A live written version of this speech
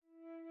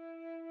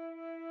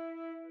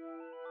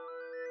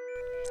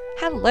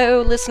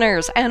Hello,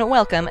 listeners, and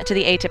welcome to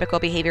the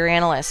Atypical Behavior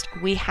Analyst.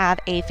 We have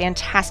a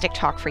fantastic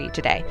talk for you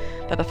today.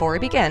 But before we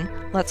begin,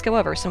 let's go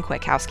over some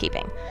quick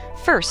housekeeping.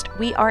 First,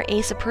 we are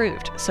ACE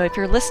approved, so if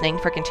you're listening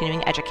for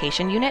continuing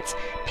education units,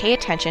 pay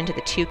attention to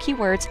the 2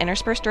 keywords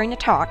interspersed during the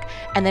talk,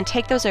 and then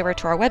take those over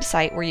to our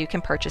website where you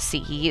can purchase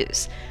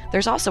CEUs.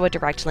 There's also a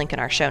direct link in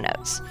our show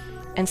notes.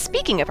 And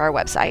speaking of our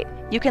website,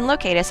 you can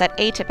locate us at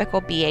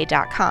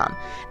atypicalba.com.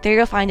 There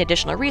you'll find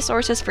additional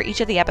resources for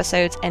each of the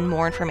episodes and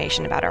more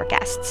information about our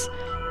guests.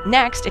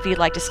 Next, if you'd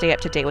like to stay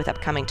up to date with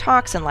upcoming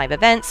talks and live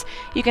events,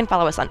 you can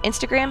follow us on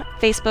Instagram,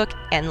 Facebook,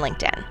 and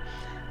LinkedIn.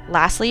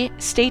 Lastly,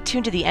 stay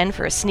tuned to the end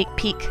for a sneak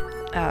peek,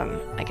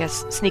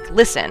 sneak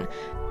listen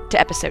to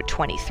episode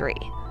 23.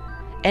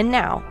 And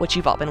now, what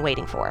you've all been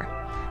waiting for.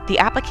 The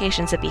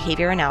applications of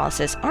behavior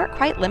analysis aren't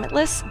quite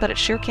limitless, but it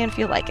sure can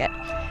feel like it.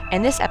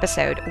 In this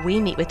episode,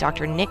 we meet with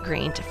Dr. Nick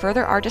Green to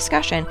further our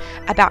discussion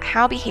about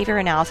how behavior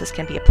analysis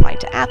can be applied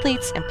to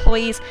athletes,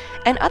 employees,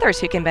 and others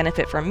who can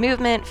benefit from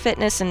movement,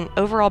 fitness, and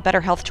overall better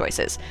health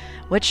choices,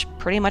 which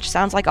pretty much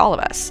sounds like all of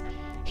us.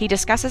 He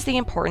discusses the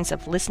importance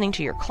of listening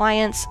to your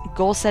clients,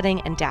 goal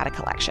setting, and data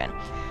collection.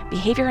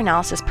 Behavior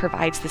analysis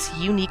provides this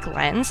unique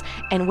lens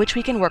in which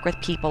we can work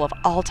with people of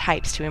all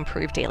types to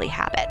improve daily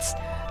habits.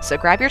 So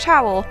grab your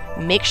towel,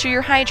 make sure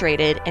you're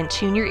hydrated, and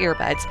tune your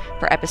earbuds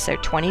for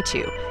episode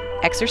 22.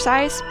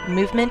 Exercise,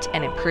 Movement,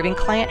 and Improving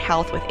Client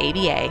Health with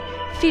ABA,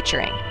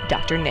 featuring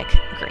Dr. Nick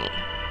Green.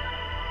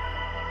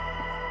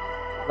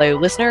 Hello,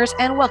 listeners,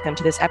 and welcome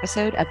to this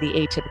episode of the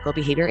Atypical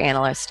Behavior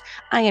Analyst.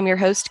 I am your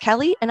host,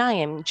 Kelly, and I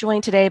am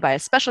joined today by a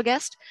special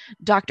guest,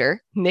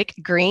 Dr. Nick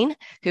Green,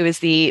 who is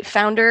the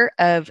founder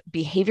of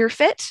Behavior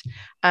Fit.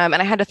 And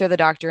I had to throw the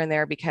doctor in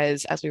there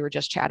because, as we were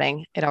just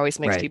chatting, it always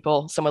makes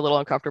people somewhat a little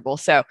uncomfortable.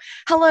 So,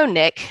 hello,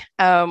 Nick.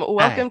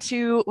 Welcome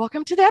to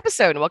the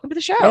episode, and welcome to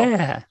the show.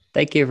 Yeah,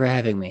 thank you for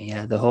having me.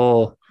 Yeah, the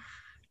whole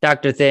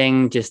doctor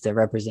thing, just a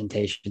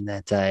representation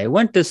that I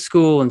went to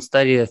school and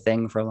studied a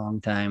thing for a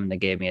long time, and they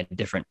gave me a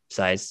different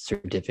size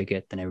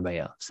certificate than everybody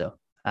else. So,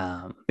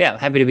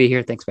 happy to be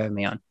here. Thanks for having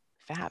me on.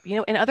 Fab. You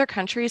know, in other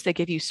countries, they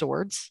give you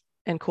swords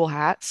and cool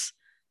hats.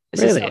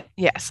 Really?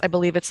 Yes, I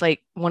believe it's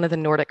like one of the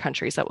Nordic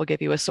countries that will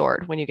give you a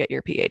sword when you get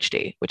your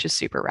PhD, which is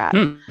super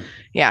rad.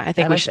 Yeah, I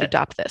think we should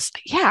adopt this.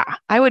 Yeah,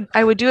 I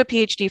would do a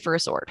PhD for a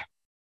sword.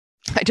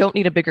 I don't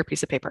need a bigger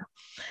piece of paper.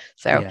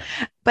 So,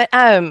 but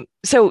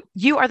so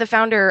you are the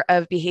founder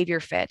of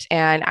Behavior Fit,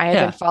 and I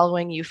have been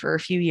following you for a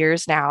few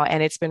years now,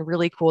 and it's been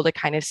really cool to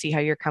kind of see how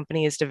your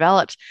company has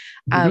developed.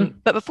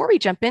 But before we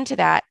jump into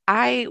that,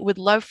 I would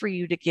love for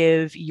you to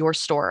give your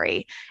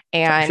story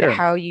and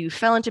how you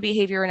fell into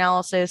behavior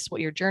analysis,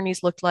 what your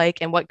journeys looked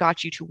like, and what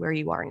got you to where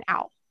you are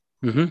now.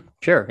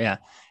 Sure. Yeah.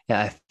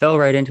 I fell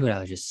right into it.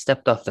 I was just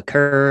stepped off the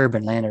curb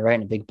and landed right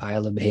in a big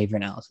pile of behavior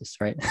analysis,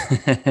 right?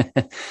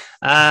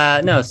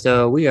 No,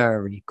 so we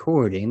are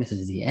recording. This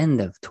is the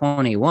end of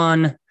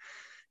 21,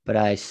 but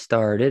I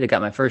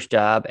got my first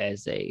job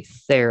as a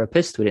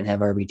therapist. We didn't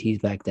have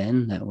RBTs back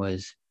then. That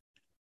was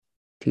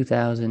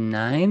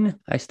 2009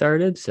 I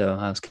started. So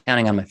I was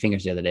counting on my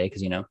fingers the other day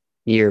because,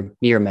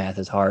 year math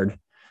is hard.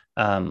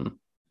 I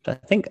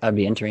think I'd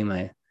be entering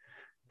my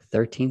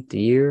 13th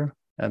year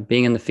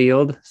being in the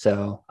field.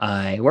 So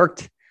I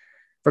worked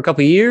for a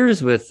couple of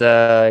years with,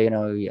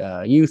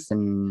 youth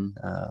and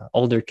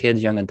older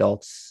kids, young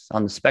adults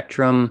on the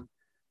spectrum,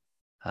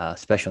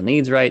 special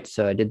needs, right?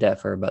 So I did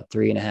that for about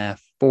 3.5,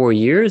 4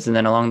 years. And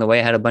then along the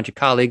way, I had a bunch of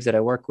colleagues that I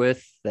work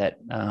with that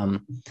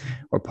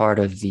were part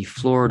of the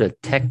Florida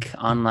Tech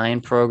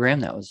online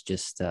program that was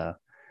just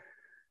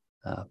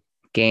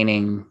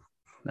gaining,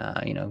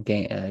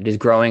 just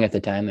growing at the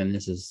time. And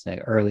this is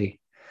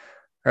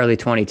early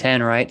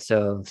 2010, right?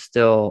 So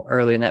still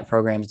early in that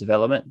program's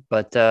development.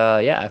 But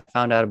I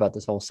found out about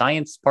this whole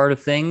science part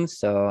of things.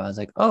 So I was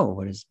like, oh,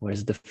 what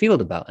is the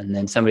field about? And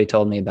then somebody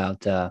told me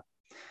about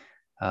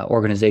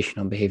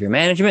organizational behavior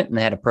management, and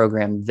they had a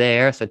program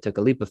there. So I took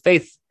a leap of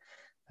faith.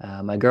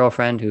 My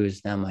girlfriend, who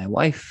is now my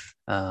wife,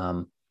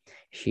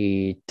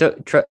 she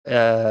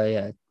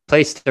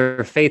placed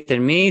her faith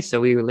in me. So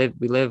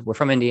we're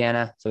from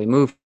Indiana. So we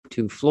moved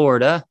to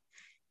Florida.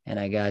 And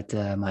I got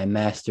my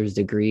master's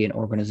degree in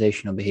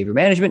organizational behavior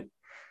management,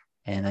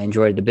 and I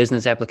enjoyed the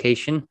business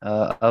application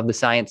of the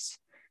science.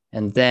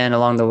 And then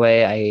along the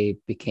way, I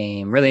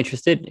became really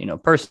interested,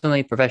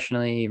 personally,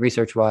 professionally,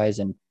 research-wise,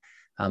 in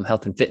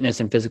health and fitness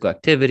and physical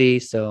activity.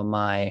 So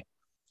my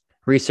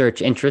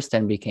research interest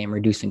then became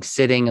reducing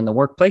sitting in the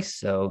workplace.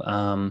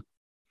 So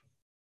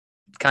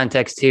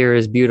context here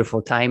is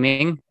beautiful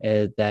timing.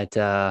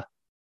 That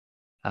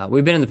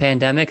we've been in the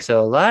pandemic,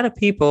 so a lot of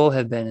people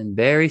have been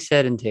very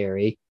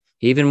sedentary,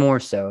 even more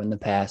so in the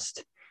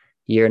past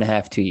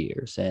 1.5 to 2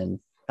 years.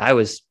 And I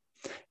was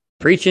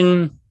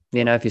preaching,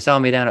 if you saw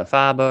me down at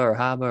FABA or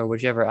HABA or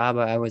whichever ABA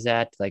I was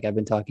at, like I've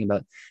been talking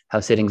about how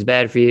sitting's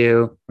bad for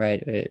you,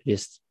 right?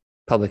 Just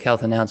public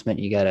health announcement.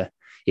 You got to,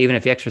 even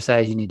if you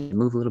exercise, you need to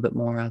move a little bit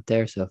more out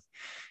there. So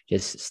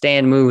just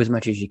stand, move as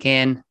much as you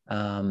can.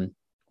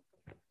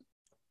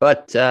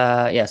 But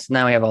yes,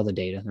 now we have all the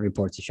data, the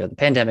reports to show the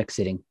pandemic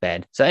sitting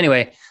bad. So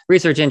anyway,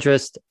 research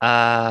interest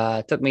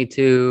took me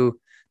to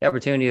the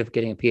opportunity of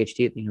getting a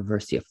PhD at the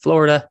University of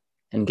Florida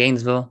in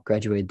Gainesville.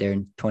 Graduated there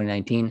in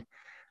 2019.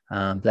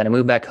 Then I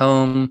moved back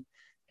home,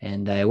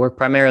 and I work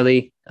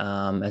primarily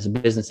as a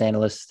business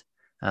analyst.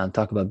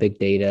 Talk about big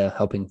data,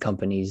 helping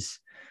companies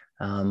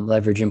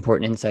leverage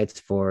important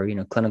insights for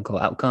clinical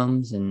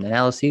outcomes and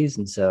analyses.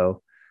 And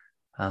so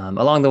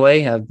along the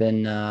way, I've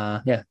been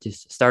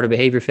just started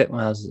Behavior Fit when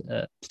I was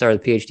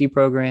started the PhD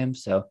program.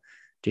 So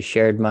just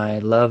shared my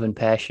love and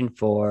passion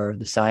for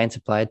the science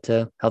applied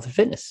to health and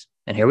fitness,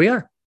 and here we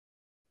are.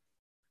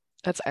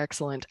 That's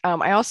excellent.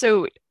 I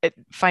also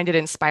find it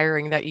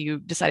inspiring that you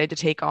decided to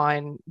take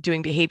on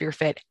doing Behavior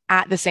Fit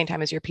at the same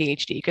time as your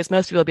PhD, because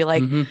most people will be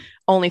like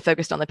only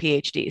focused on the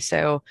PhD.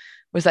 So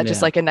was that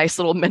just like a nice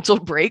little mental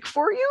break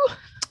for you?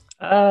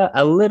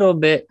 A little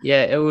bit.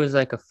 Yeah, it was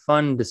like a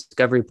fun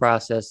discovery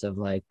process of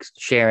like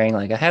sharing.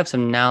 Like I have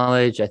some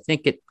knowledge. I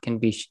think it can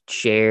be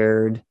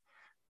shared.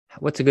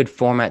 What's a good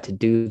format to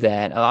do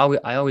that?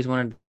 I always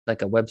wanted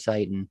like a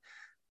website and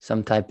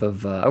some type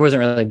of, I wasn't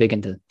really big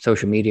into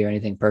social media or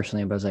anything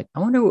personally, but I was like, I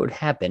wonder what would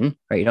happen,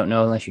 right? You don't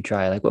know unless you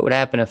try. Like what would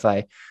happen if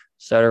I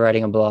started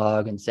writing a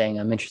blog and saying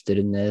I'm interested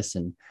in this?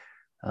 And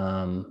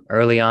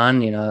early on,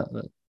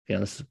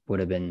 this would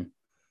have been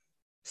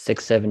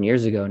 6-7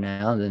 years ago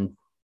now. Then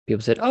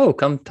people said, oh,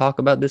 come talk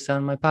about this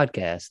on my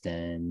podcast.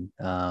 And,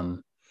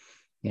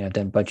 I've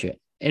done a bunch of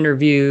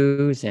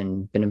interviews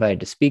and been invited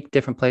to speak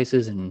different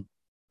places and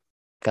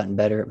gotten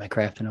better at my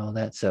craft and all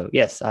that. So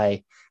yes,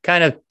 I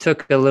kind of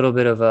took a little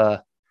bit of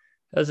it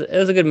was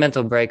a good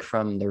mental break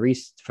from the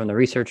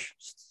research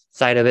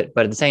side of it.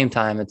 But at the same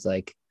time, it's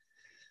like,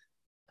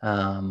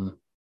 had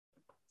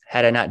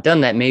I not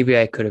done that, maybe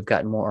I could have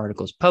gotten more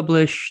articles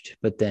published.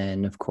 But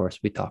then of course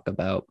we talk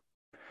about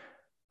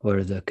what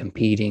are the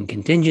competing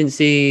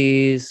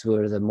contingencies, what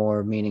are the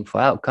more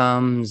meaningful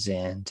outcomes.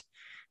 And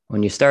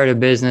when you start a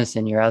business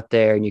and you're out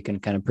there and you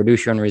can kind of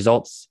produce your own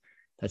results,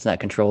 that's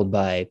not controlled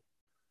by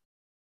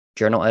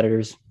journal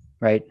editors,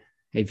 right?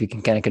 If you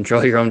can kind of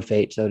control your own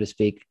fate, so to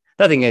speak.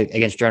 Nothing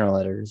against journal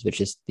editors, but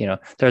just,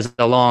 there's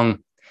the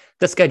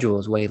schedule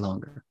is way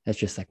longer. It's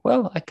just like,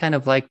 well, I kind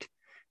of liked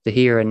the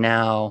here and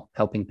now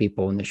helping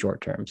people in the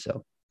short term.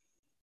 So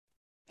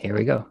here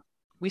we go.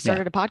 We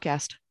started a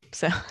podcast.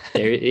 So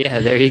there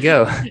you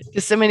go.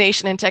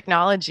 Dissemination and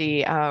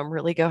technology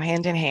really go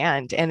hand in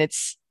hand. And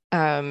it's,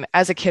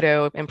 as a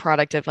kiddo and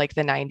product of like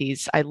the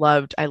 90s, I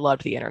loved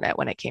the internet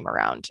when it came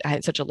around. I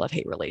had such a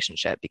love-hate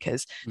relationship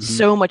because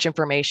so much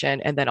information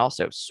and then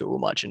also so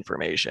much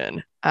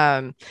information.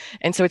 And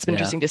so it's been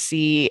interesting to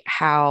see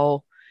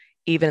how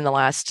even in the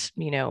last,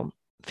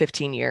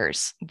 15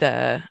 years,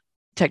 the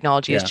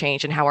technology has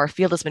changed and how our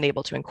field has been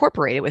able to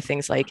incorporate it with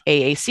things like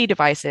AAC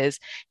devices,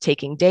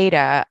 taking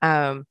data.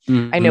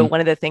 I know one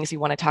of the things we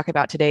want to talk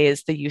about today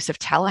is the use of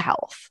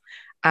telehealth.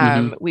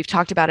 We've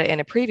talked about it in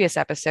a previous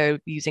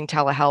episode, using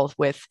telehealth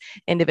with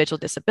individual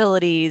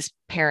disabilities,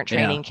 parent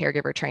training,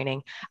 caregiver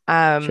training.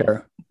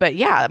 Sure. But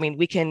yeah, I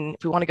mean,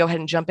 if we want to go ahead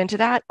and jump into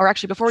that, or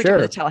actually before we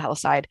jump to the telehealth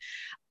side,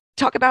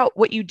 talk about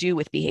what you do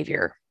with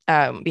Behavior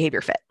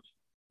Fit.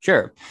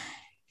 Sure.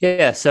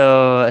 Yeah.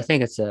 So I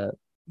think it's a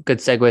good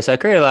segue. So I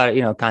create a lot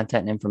of,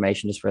 content and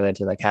information just related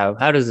to like how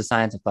does the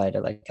science apply to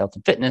like health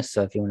and fitness.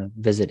 So if you want to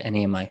visit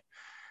any of my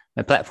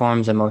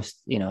platforms, I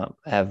most,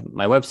 have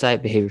my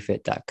website,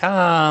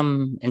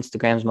 behaviorfit.com,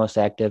 Instagram's most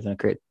active, and I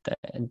create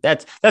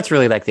that's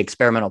really like the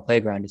experimental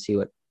playground to see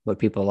what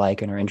people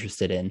like and are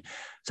interested in.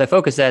 So I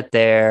focus that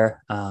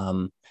there.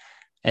 And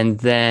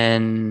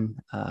then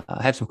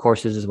I have some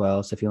courses as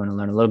well. So if you want to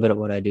learn a little bit of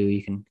what I do,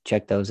 you can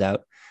check those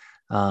out.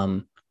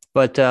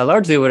 But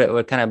largely what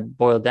it kind of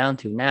boiled down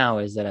to now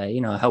is that I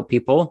help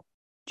people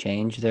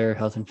change their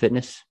health and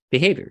fitness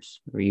behaviors.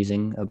 We're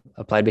using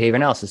applied behavior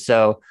analysis.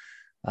 So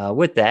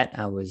with that,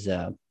 I was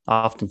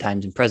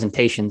oftentimes in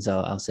presentations,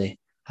 I'll say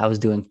I was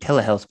doing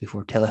telehealth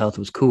before telehealth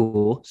was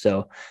cool.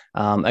 So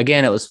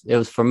again, it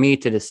was for me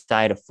to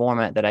decide a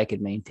format that I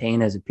could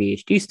maintain as a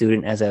PhD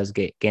student as I was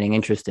getting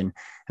interest in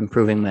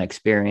improving my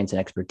experience and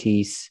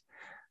expertise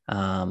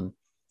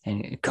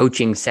and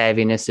coaching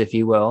savviness, if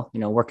you will,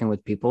 working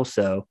with people.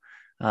 So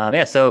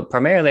so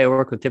primarily I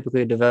work with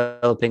typically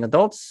developing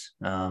adults.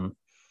 And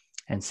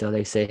so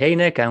they say, hey,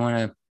 Nick, I want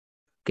to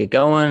get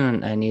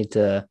going. I need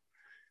to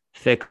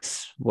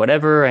fix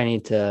whatever. I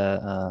need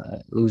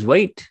to lose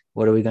weight.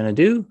 What are we going to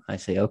do? I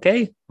say,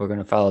 okay, we're going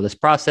to follow this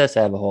process.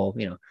 I have a whole,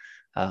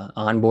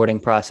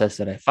 onboarding process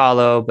that I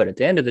follow. But at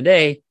the end of the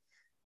day,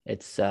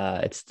 it's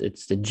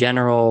the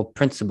general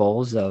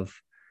principles of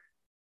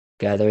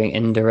gathering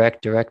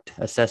indirect, direct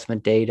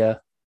assessment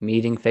data,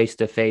 meeting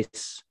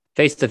face-to-face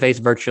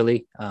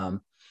virtually.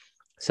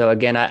 So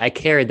again, I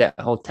carried that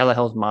whole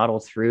telehealth model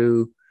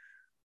through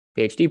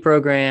PhD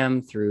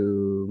program,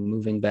 through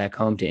moving back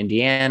home to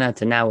Indiana,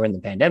 to now we're in the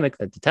pandemic,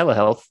 that the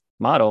telehealth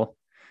model,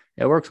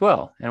 it works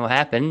well. And what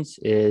happens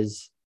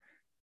is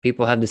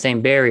people have the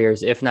same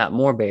barriers, if not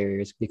more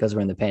barriers, because we're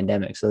in the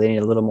pandemic. So they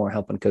need a little more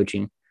help and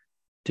coaching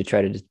to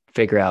try to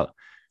figure out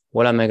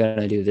what am I going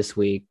to do this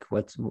week?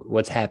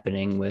 What's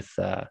happening with,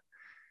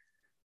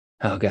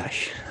 oh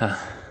gosh,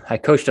 I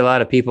coached a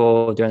lot of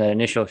people during that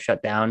initial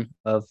shutdown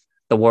of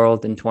the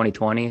world in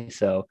 2020.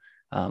 So,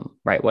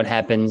 right, what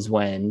happens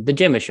when the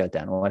gym is shut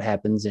down? What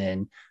happens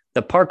in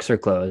the parks are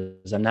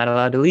closed? I'm not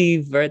allowed to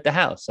leave or at the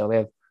house. So we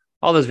have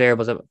all those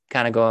variables that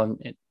kind of go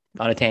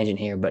on a tangent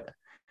here, but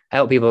I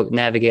help people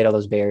navigate all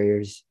those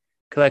barriers,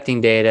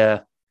 collecting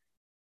data,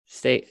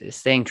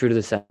 staying true to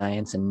the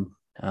science, and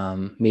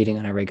meeting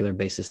on a regular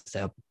basis to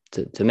help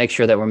to make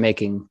sure that we're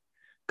making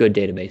good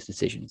database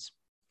decisions.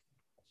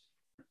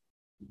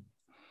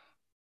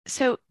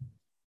 So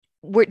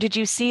where did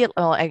you see it?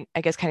 Well, I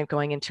guess kind of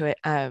going into it,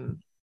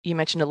 you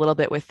mentioned a little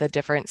bit with the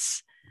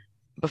difference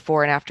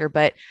before and after,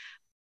 but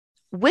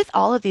with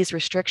all of these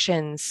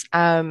restrictions,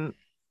 I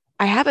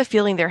have a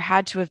feeling there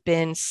had to have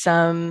been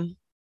some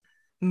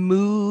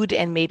mood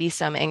and maybe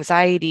some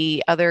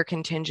anxiety, other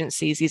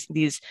contingencies,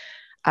 these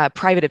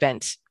private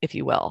events, if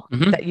you will,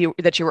 that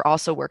you were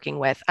also working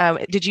with.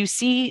 Did you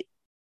see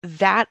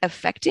that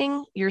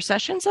affecting your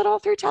sessions at all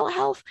through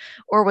telehealth,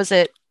 or was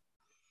it,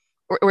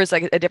 or was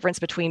like a difference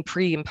between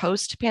pre and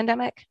post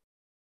pandemic?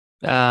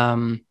 If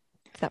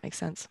that makes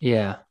sense.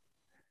 Yeah.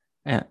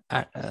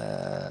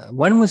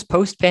 When was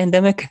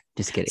post-pandemic?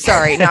 Just kidding.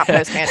 Sorry, not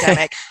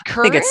post-pandemic. I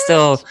think it's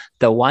still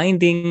the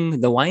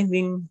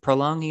winding,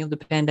 prolonging of the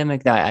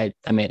pandemic. I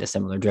made a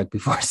similar joke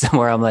before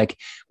somewhere. I'm like,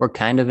 we're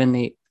kind of in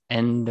the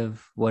end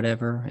of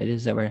whatever it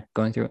is that we're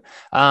going through.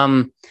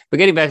 But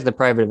getting back to the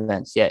private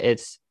events, yeah,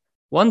 it's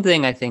one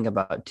thing I think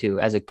about too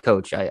as a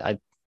coach. I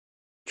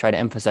try to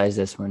emphasize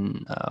this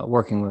when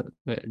working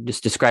with,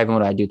 just describing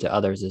what I do to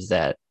others, is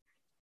that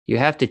you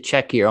have to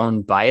check your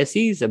own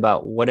biases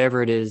about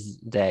whatever it is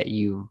that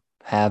you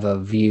have a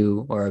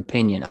view or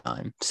opinion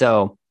on.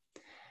 So,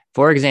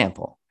 for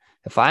example,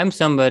 if I'm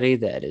somebody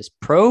that is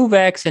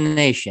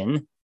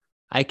pro-vaccination,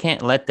 I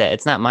can't let that,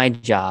 it's not my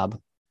job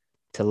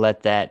to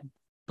let that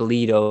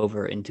bleed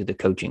over into the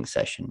coaching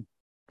session.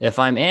 If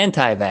I'm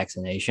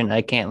anti-vaccination,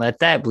 I can't let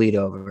that bleed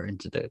over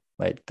into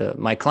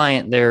my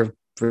client. They're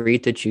free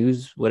to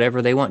choose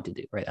whatever they want to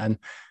do, right? I'm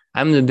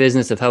in the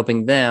business of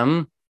helping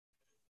them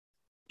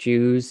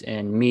choose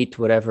and meet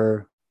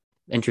whatever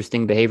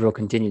interesting behavioral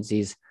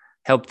contingencies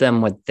help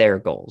them with their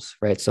goals,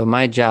 right? So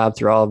my job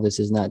through all of this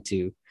is not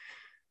to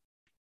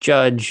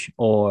judge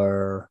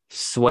or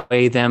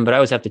sway them, but I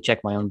always have to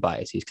check my own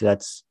biases because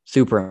that's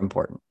super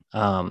important.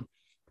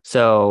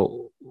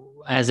 So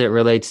as it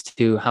relates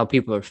to how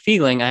people are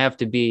feeling, I have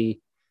to be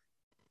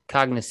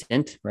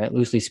cognizant, right,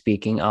 loosely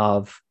speaking,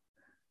 of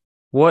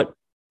what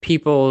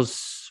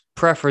people's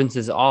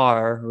preferences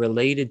are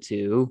related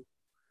to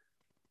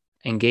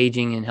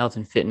engaging in health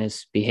and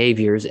fitness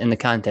behaviors in the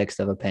context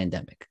of a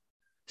pandemic.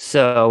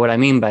 So what I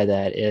mean by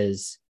that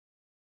is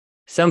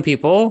some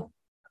people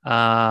may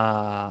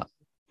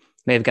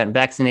have gotten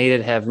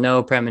vaccinated, have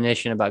no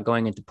premonition about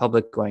going into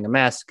public, wearing a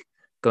mask,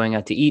 going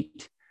out to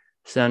eat.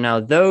 So now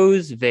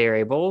those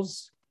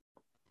variables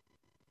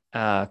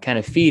kind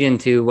of feed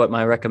into what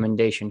my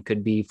recommendation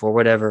could be for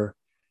whatever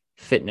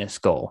fitness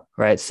goal,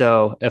 right?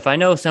 So if I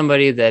know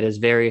somebody that is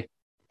very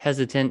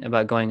hesitant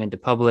about going into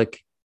public,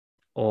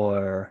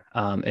 or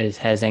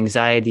has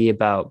anxiety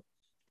about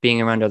being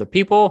around other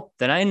people,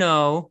 then I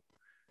know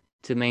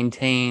to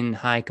maintain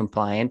high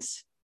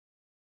compliance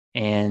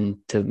and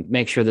to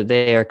make sure that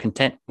they are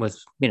content with,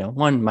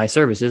 one, my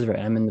services, right?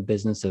 I'm in the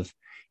business of,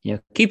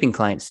 keeping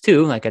clients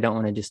too. Like, I don't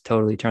want to just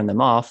totally turn them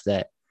off.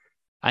 That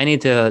I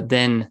need to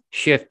then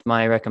shift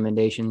my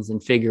recommendations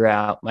and figure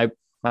out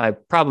my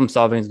problem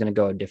solving is going to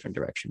go a different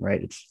direction,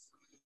 right? It's,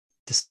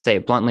 to say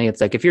it bluntly, it's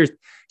like if you're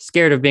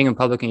scared of being in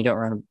public and you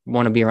don't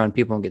want to be around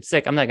people and get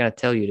sick, I'm not going to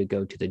tell you to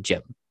go to the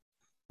gym,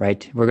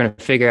 right? We're going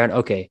to figure out,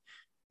 okay,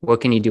 what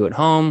can you do at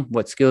home?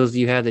 What skills do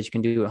you have that you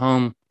can do at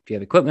home? Do you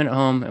have equipment at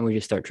home? And we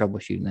just start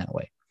troubleshooting that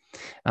way.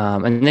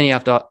 And then you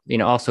have to,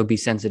 also be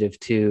sensitive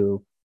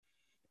to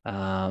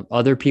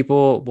other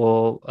people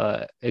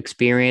will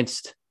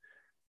experienced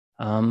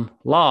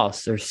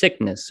loss or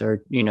sickness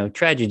or,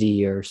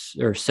 tragedy or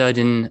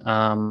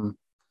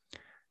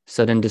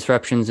sudden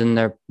disruptions in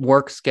their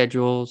work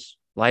schedules,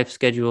 life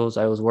schedules.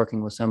 I was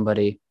working with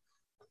somebody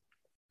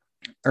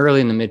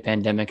early in the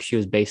mid-pandemic. She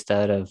was based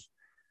out of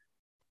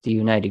the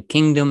United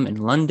Kingdom in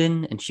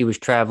London, and she was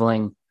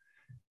traveling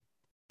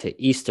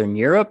to Eastern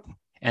Europe.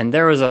 And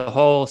there was a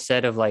whole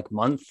set of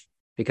month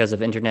because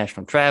of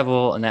international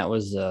travel. And that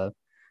was a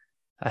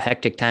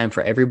hectic time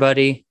for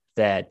everybody,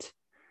 that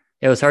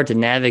it was hard to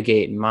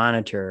navigate and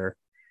monitor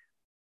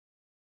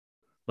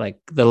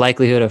the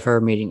likelihood of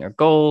her meeting her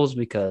goals,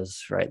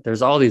 because, right,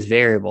 there's all these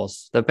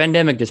variables. The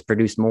pandemic just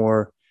produced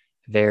more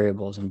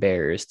variables and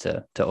barriers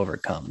to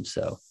overcome.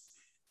 So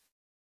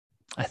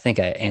I think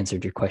I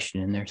answered your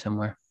question in there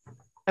somewhere.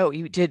 Oh,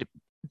 you did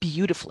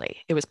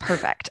beautifully. It was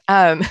perfect.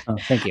 Oh,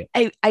 thank you.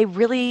 I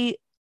really,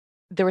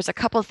 there was a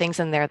couple of things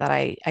in there that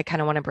I kind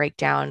of want to break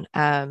down.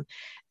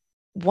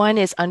 One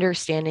is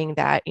understanding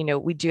that,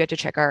 we do have to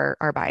check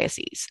our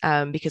biases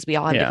because we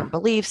all have different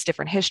beliefs,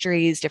 different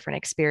histories, different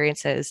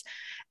experiences,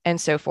 and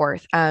so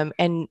forth.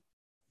 And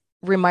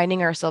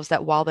reminding ourselves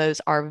that while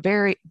those are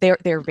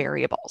they're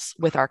variables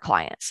with our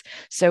clients.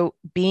 So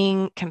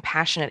being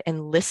compassionate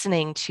and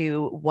listening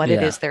to what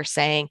it is Yeah. they're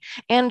saying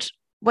and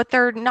what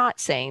they're not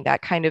saying,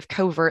 that kind of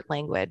covert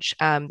language,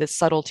 the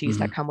subtleties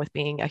that Hmm. come with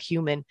being a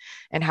human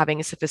and having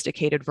a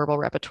sophisticated verbal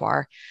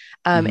repertoire,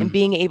 and Hmm.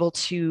 being able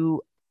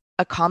to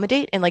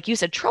accommodate and, like you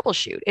said,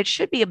 troubleshoot. It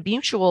should be a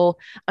mutual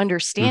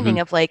understanding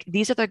Hmm. of like,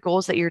 these are the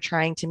goals that you're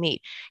trying to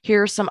meet.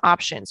 Here are some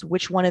options.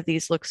 Which one of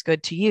these looks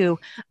good to you?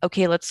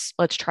 Okay, let's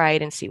try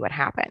it and see what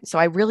happens. So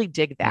I really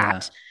dig Yeah.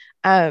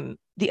 that.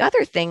 The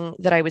other thing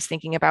that I was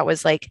thinking about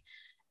was like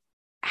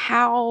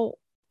how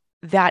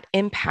that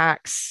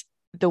impacts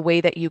the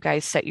way that you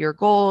guys set your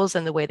goals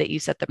and the way that you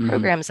set the Hmm.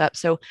 programs up.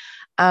 So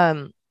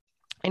um,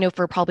 I know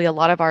for probably a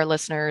lot of our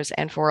listeners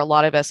and for a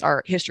lot of us,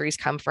 our histories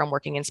come from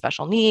working in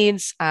special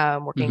needs,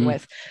 working Hmm.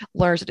 with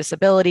learners with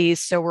disabilities.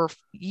 So we're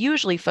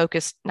usually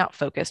not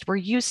focused, we're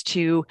used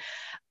to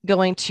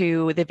going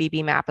to the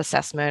VB MAP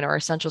assessment or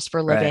Essentials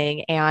for Right.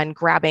 Living and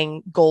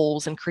grabbing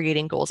goals and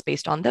creating goals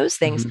based on those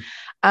things. Hmm.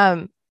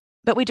 Um,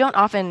 but we don't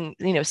often,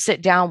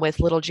 sit down with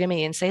little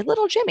Jimmy and say,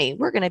 little Jimmy,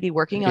 we're going to be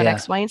working on Yeah.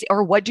 X, Y, and Z,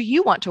 or what do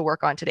you want to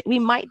work on today? We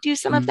might do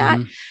some of that,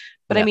 Hmm.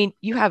 but I Yeah. mean,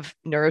 you have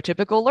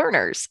neurotypical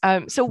learners.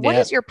 So what Yeah.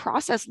 does your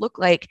process look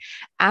like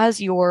as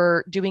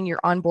you're doing your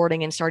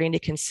onboarding and starting to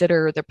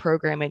consider the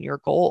program and your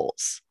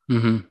goals?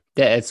 Hmm.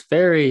 Yeah. It's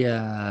very,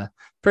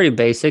 pretty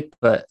basic,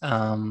 but,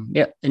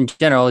 yeah, in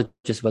general,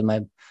 just with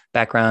my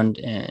background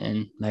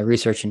and my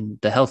research in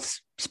the health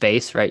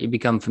space, right, you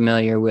become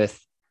familiar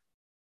with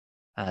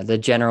the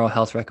general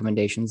health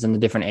recommendations and the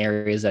different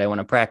areas that I want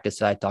to practice.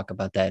 So I talk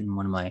about that in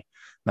one of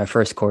my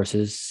first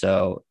courses.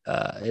 So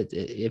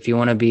if you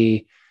want to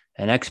be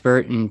an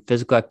expert in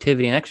physical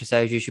activity and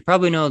exercise, you should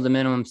probably know the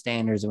minimum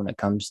standards when it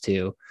comes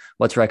to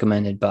what's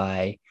recommended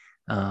by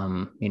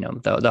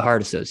the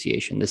Heart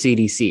Association, the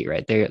CDC,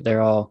 right?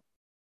 They're all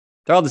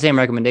the same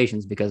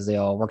recommendations because they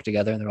all work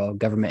together and they're all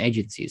government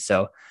agencies.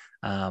 So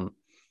um,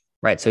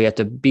 right, so you have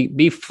to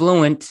be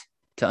fluent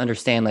to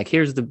understand, like,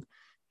 here's the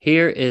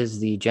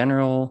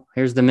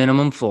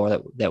minimum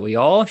floor that we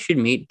all should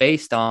meet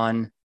based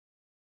on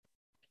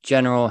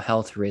general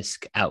health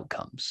risk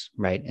outcomes,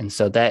 right? And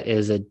so that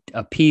is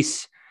a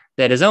piece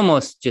that is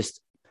almost just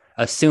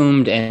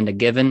assumed and a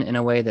given in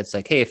a way that's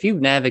like, hey, if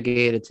you've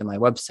navigated to my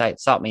website,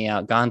 sought me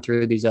out, gone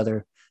through these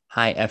other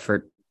high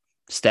effort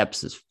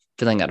steps, is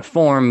filling out a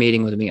form,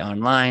 meeting with me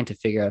online to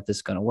figure out if this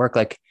is going to work,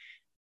 like,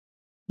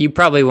 you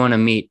probably want to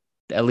meet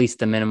at least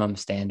the minimum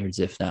standards,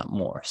 if not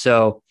more.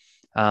 So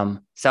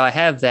I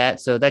have that.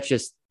 So that's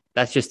just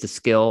a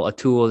skill, a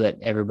tool that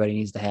everybody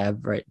needs to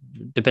have, right?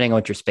 Depending on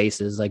what your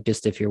space is, like,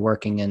 just if you're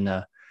working in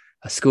a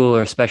school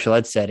or a special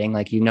ed setting,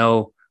 like,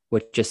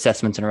 which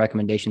assessments and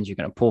recommendations you're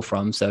going to pull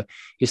from. So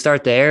you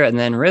start there, and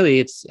then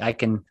really I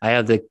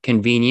have the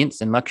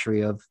convenience and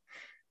luxury of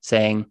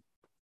saying,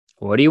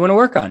 what do you want to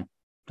work on?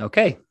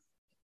 Okay,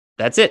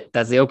 that's it.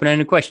 That's the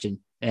open-ended question.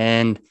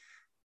 And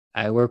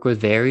I work with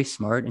very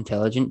smart,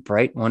 intelligent,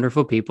 bright,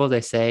 wonderful people.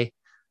 They say,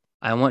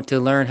 I want to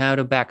learn how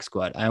to back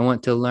squat. I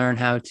want to learn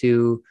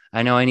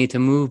I know I need to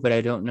move, but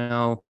I don't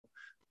know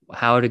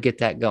how to get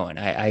that going.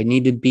 I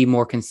need to be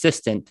more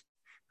consistent.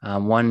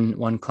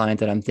 One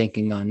client that I'm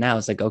thinking on now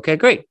is like, okay,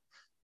 great.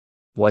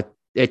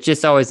 It's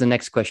just always the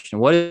next question.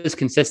 What does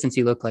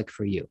consistency look like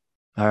for you?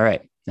 All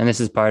right. And this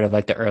is part of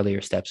like the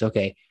earlier steps.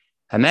 Okay.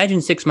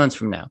 Imagine 6 months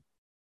from now.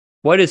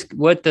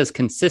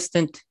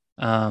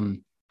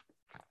 Um,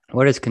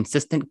 what does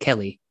consistent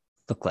Kelly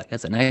look like?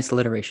 That's a nice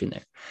alliteration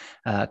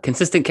there.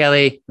 Consistent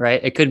Kelly,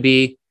 right? It could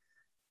be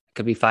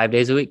 5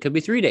 days a week, could be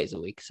 3 days a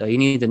week. So you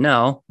need to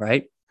know,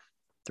 right?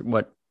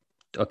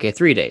 Okay,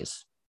 3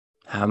 days.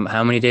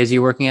 How many days are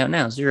you working out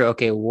now? 0.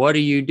 Okay, what are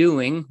you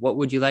doing? What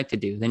would you like to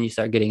do? Then you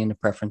start getting into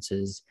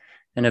preferences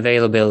and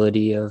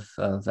availability of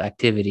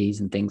activities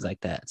and things like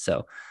that.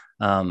 So,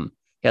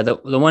 yeah,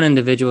 the one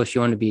individual, she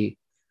wanted to be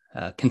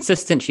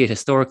consistent. She had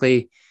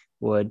historically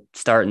would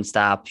start and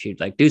stop.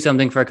 She'd like do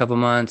something for a couple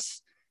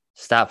months,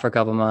 stop for a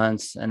couple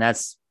months, and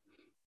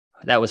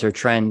that was her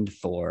trend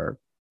for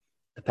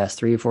the past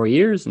 3 or 4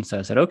 years. And so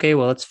I said, okay,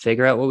 well, let's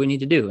figure out what we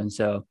need to do. And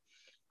so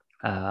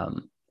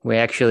we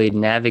actually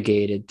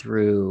navigated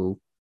through.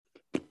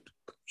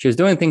 She was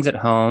doing things at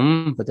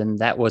home, but then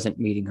that wasn't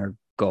meeting her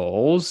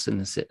goals,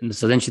 and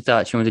so then she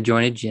thought she wanted to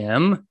join a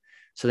gym.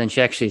 So then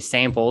she actually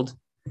sampled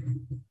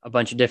a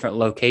bunch of different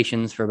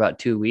locations for about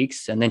 2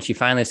 weeks, and then she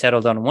finally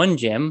settled on one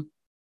gym.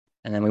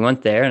 And then we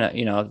went there,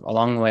 and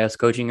along the way, I was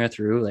coaching her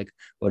through, like,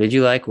 what did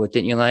you like? What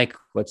didn't you like?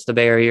 What's the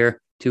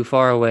barrier? Too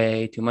far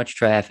away, too much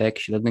traffic.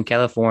 She lived in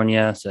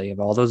California, so you have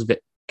all those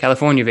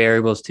California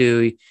variables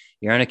too.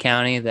 You're in a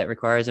county that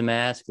requires a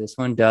mask. This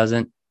one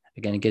doesn't.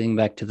 Again, getting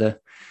back to the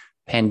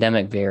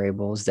pandemic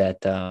variables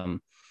that,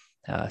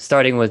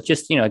 starting with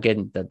just,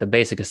 again, the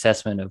basic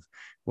assessment of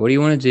what do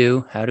you want to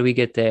do? How do we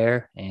get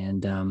there?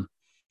 And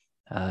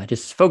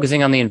just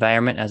focusing on the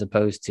environment as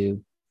opposed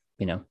to,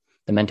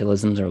 the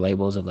mentalisms or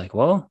labels of like,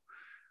 well,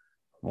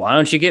 why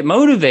don't you get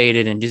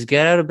motivated and just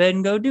get out of bed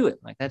and go do it?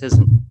 Like that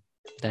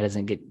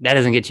doesn't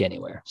get you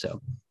anywhere.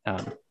 So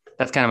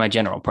that's kind of my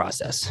general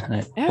process. And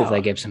hopefully I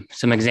Oh, gave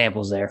some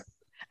examples there.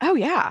 oh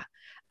yeah.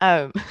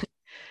 Um,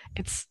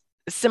 it's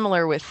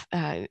similar with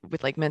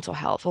like mental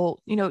health. Well,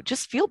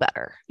 just feel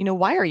better.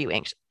 Why are you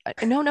anxious?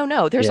 No, no,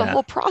 no. There's a Yeah.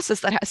 whole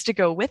process that has to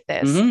go with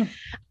this. Hmm.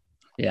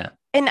 Yeah.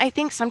 And I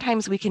think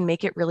sometimes we can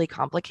make it really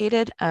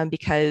complicated,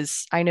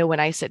 because I know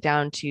when I sit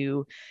down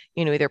to,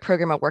 either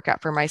program a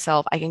workout for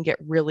myself, I can get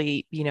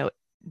really,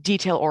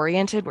 detail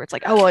oriented where it's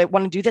like, oh, well, I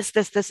want to do this,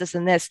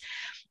 and this.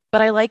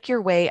 But I like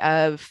your way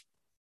of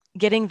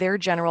getting their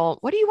general,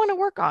 what do you want to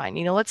work on?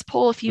 Let's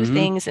pull a few Hmm.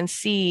 things and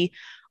see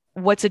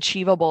what's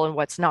achievable and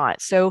what's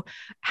not. So,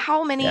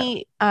 how Yeah.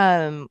 many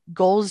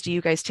goals do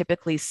you guys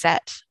typically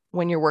set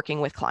when you're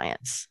working with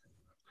clients?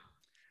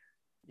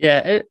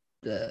 Yeah.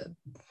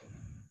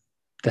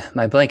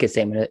 My blanket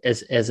statement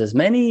is as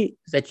many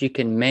that you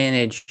can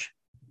manage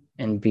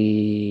and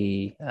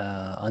be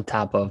on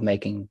top of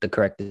making the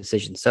correct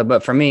decision. So,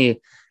 but for me,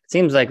 it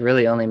seems like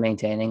really only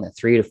maintaining a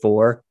 3 to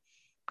 4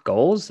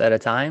 goals at a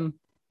time,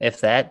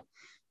 if that,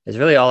 is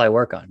really all I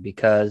work on.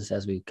 Because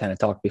as we kind of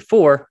talked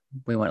before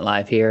we went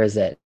live here, is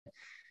that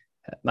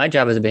my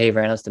job as a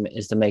behavior analyst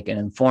is to make an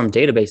informed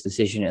database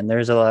decision. And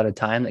there's a lot of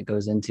time that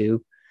goes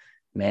into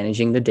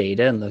managing the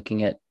data and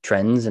looking at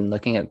trends and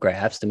looking at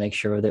graphs to make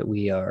sure that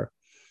we are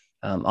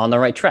on the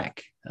right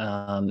track.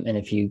 And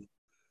if you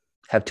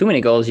have too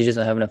many goals, you just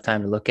don't have enough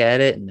time to look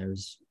at it. And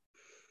there's,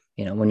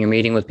 when you're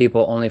meeting with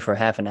people only for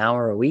half an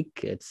hour a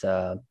week,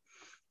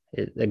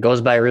 it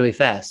goes by really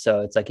fast. So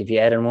it's like, if you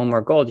add in one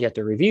more goal, you have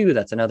to review.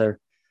 That's another,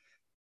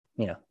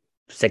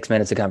 6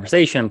 minutes of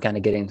conversation. I'm kind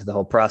of getting to the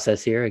whole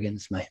process here. Again,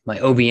 it's my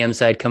OBM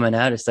side coming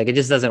out. It's like, it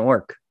just doesn't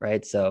work.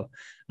 Right. So,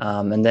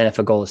 and then if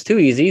a goal is too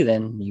easy,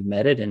 then you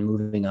met it and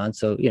moving on.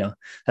 So,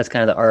 that's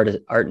kind of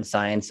the art and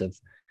science of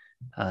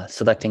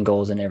selecting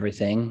goals and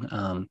everything.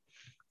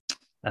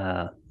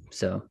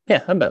 So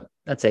yeah,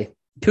 I'd say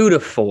 2 to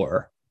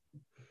 4.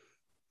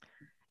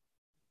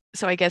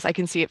 So I guess I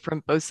can see it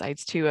from both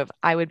sides too. Of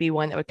I would be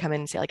one that would come in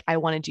and say like I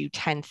want to do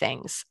 10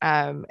 things,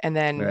 and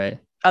then Right.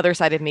 other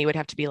side of me would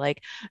have to be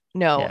like,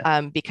 no,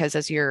 Yeah. because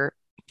as your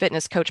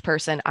fitness coach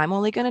person, I'm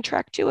only going to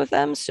track 2 of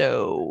them,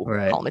 so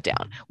Right. calm it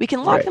down. We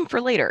can lock Right. them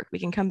for later. We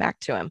can come back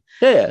to them.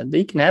 Yeah.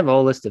 You can have a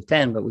whole list of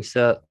 10, but we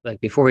still,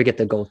 like, before we get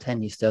to goal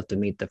 10, you still have to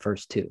meet the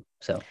first 2.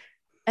 So,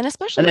 And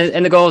especially and with, then,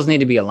 and the goals need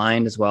to be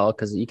aligned as well.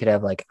 Cause you could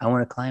have like, I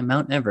want to climb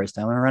Mount Everest.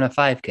 I want to run a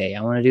 5K.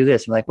 I want to do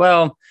this. I'm like,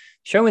 well,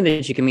 show me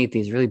that you can meet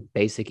these really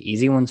basic,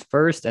 easy ones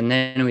first. And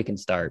then we can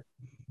start,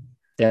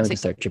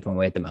 so chipping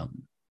away at the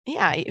mountain.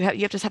 yeah, you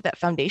have to have that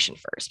foundation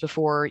first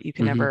before you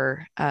can Mm-hmm.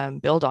 ever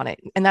build on it.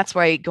 And that's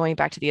why going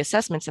back to the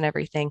assessments and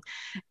everything,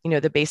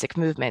 the basic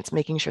movements,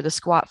 making sure the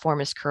squat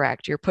form is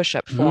correct, your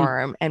push-up Mm-hmm.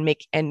 form,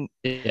 and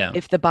Yeah.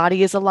 if the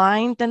body is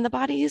aligned, then the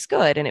body is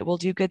good and it will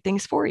do good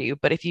things for you.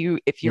 But if you're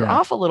Yeah.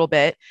 off a little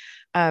bit,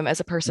 as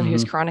a person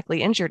who's Mm-hmm.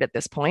 chronically injured at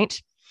this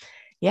point,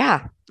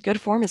 yeah, good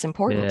form is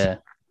important. Yeah.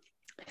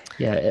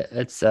 Yeah,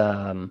 it's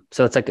so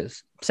it's like a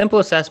simple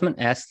assessment.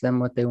 Ask them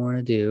what they want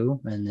to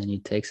do, and then you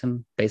take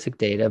some basic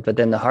data. But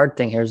then the hard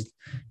thing, here's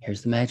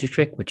the magic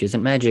trick, which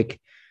isn't magic.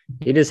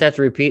 You just have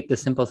to repeat the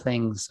simple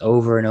things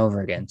over and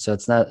over again. So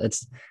it's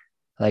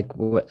like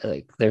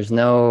there's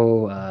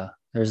no,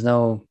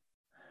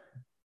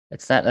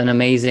 it's not an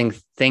amazing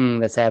thing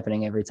that's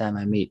happening every time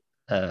I meet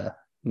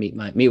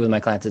with my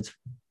clients.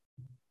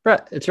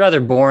 It's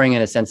rather boring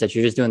in a sense that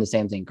you're just doing the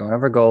same thing, going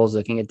over goals,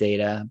 looking at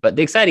data. But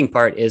the exciting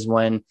part is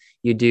when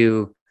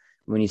you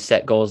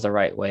set goals the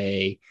right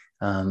way,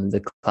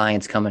 the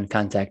clients come in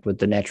contact with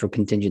the natural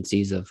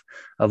contingencies of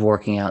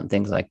working out and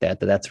things like that.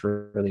 That's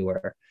really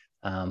where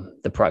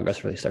the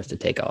progress really starts to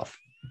take off.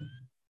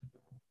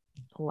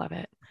 Love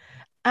it.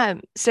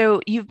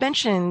 So you've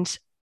mentioned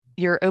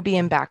your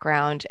OBM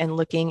background and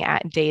looking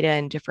at data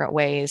in different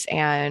ways.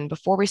 And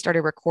before we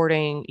started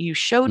recording, you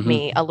showed Mm-hmm.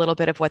 me a little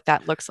bit of what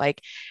that looks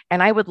like.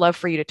 And I would love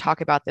for you to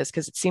talk about this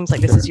because it seems like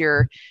this is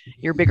Sure.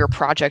 your bigger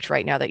project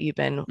right now that you've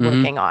been Mm-hmm.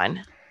 working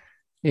on.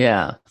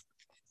 Yeah.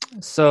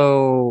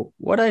 So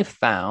what I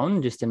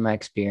found just in my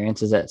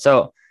experience is that,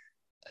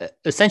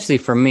 essentially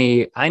for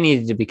me, I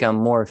needed to become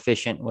more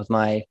efficient with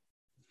my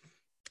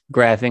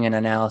graphing and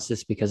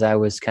analysis because I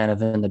was kind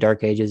of in the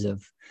dark ages of,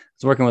 I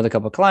was working with a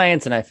couple of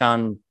clients and I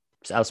found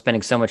I was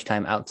spending so much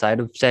time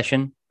outside of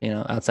session,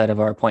 outside of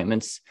our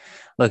appointments,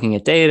 looking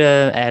at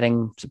data,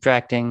 adding,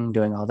 subtracting,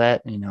 doing all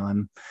that.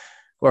 I'm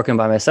working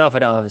by myself. I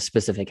don't have a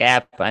specific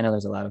app. I know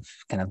there's a lot of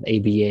kind of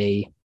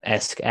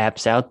ABA-esque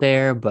apps out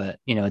there, but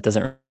it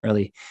doesn't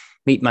really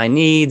meet my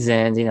needs.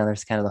 And,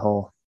 there's kind of the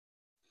whole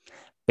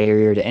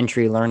barrier to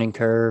entry learning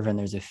curve and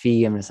there's a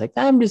fee. I'm just like,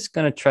 I'm a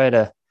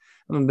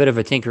bit of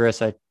a tinkerer.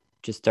 So I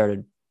just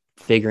started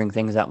figuring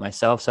things out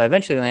myself. So I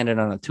eventually landed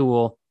on a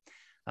tool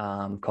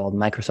called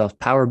Microsoft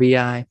Power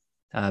BI.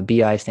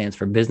 BI stands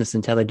for Business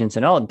Intelligence.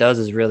 And all it does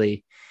is it's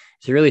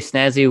a really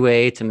snazzy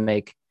way to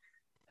make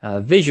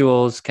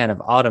visuals kind of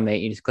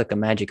automate. You just click a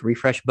magic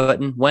refresh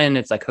button when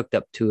it's like hooked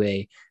up to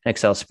an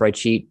Excel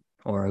spreadsheet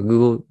or a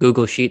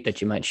Google sheet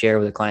that you might share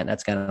with a client.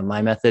 That's kind of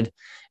my method.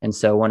 And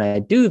so when I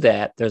do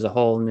that, there's a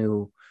whole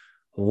new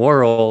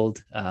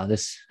world, I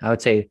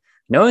would say,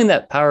 knowing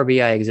that Power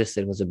BI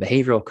existed was a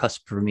behavioral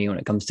cusp for me when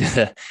it comes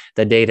to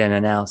the data and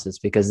analysis,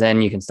 because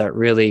then you can start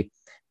really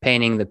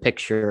painting the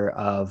picture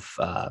of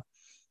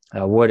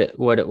what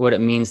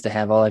it means to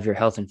have all of your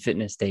health and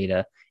fitness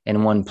data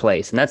in one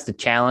place. And that's the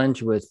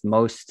challenge with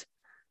most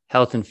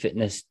health and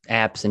fitness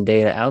apps and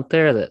data out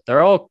there, that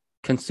they're all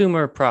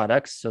consumer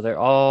products. So they're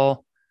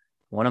all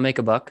want to make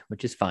a buck,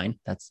 which is fine.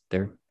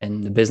 They're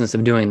in the business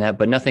of doing that,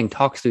 but nothing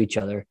talks to each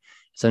other.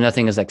 So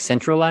nothing is like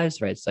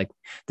centralized, right? It's like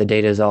the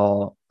data is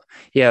all,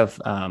 you have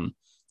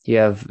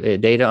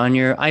data on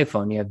your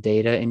iPhone, you have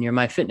data in your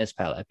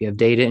MyFitnessPal app, you have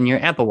data in your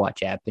Apple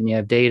Watch app, and you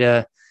have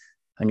data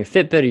on your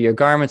Fitbit or your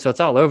Garmin. So it's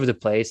all over the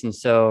place. And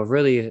so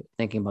really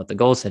thinking about the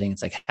goal setting,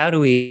 it's like, how do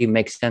we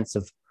make sense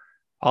of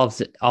all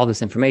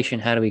this information?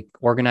 How do we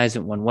organize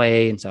it one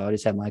way? And so I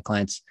just have my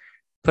clients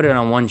put it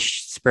on one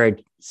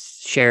shared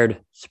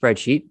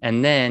spreadsheet.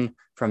 And then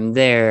from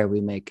there,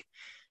 we make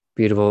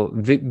beautiful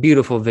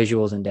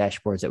visuals and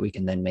dashboards that we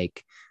can then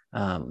make,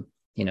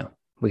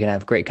 we can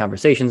have great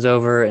conversations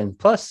over. And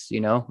plus,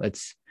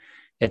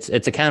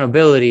 it's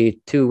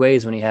accountability two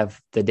ways. When you have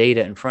the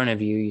data in front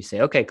of you, you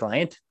say, okay,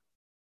 client,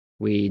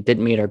 we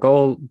didn't meet our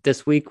goal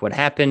this week. What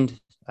happened?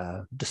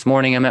 This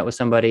morning I met with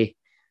somebody,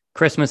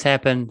 Christmas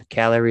happened,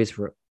 calories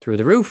were through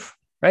the roof,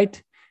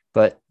 right?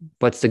 But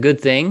what's the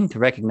good thing to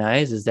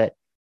recognize is that,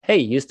 hey,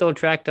 you still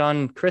tracked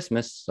on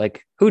Christmas.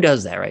 Like, who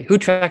does that, right? Who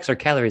tracks their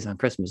calories on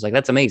Christmas? Like,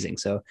 that's amazing.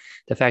 So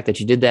the fact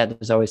that you did that,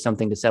 there's always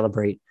something to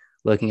celebrate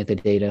looking at the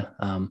data.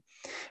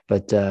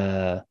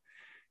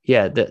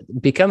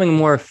 Becoming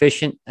more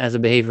efficient as a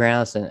behavior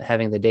analyst and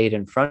having the data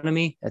in front of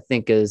me, I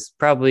think, is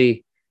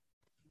probably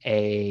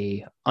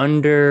a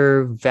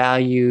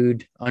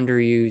undervalued,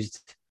 underused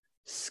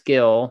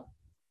skill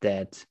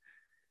that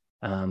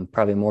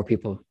probably more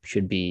people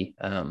should be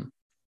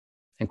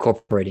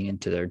incorporating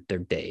into their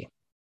day.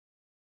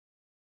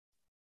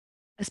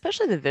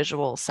 Especially the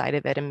visual side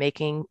of it, and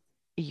making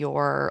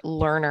your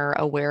learner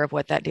aware of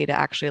what that data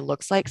actually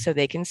looks like so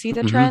they can see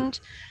the trend.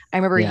 I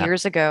remember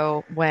years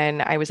ago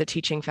when I was a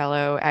teaching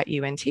fellow at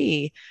UNT,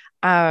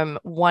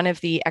 one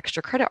of the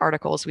extra credit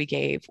articles we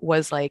gave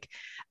was like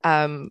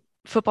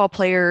football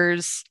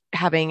players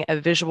having a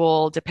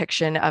visual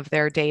depiction of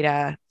their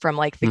data from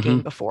like the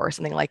game before,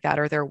 something like that,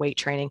 or their weight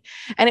training.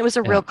 And it was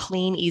a real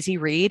clean, easy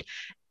read.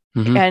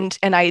 And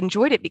I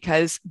enjoyed it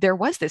because there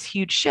was this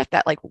huge shift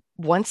that, like,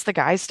 once the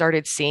guys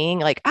started seeing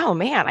like, oh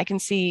man, I can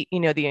see,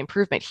 the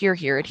improvement here,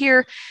 here, and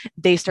here,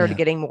 they started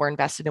getting more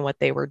invested in what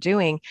they were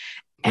doing.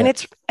 And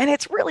it's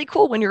really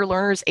cool when your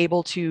learner is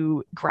able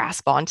to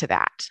grasp onto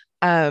that.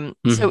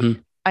 So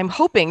I'm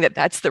hoping that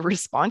that's the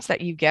response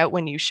that you get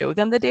when you show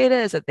them the data,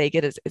 is that they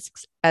get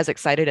as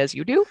excited as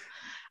you do.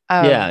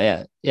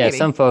 Maybe.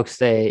 Some folks,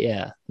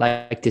 they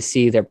like to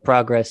see their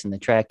progress in the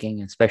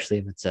tracking, especially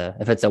if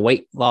it's a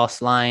weight loss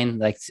line.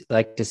 Like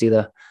to see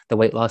the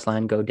weight loss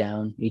line go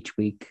down each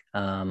week.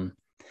 One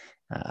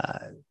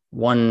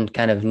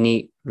kind of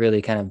neat,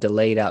 really kind of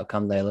delayed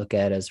outcome that I look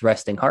at is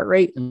resting heart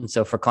rate. And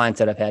so for clients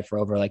that I've had for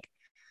over like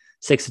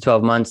 6 to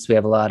 12 months, we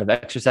have a lot of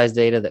exercise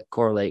data that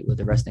correlate with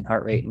the resting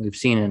heart rate. And we've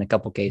seen in a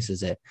couple cases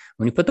that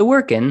when you put the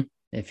work in,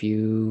 if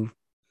you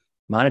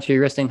monitor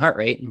your resting heart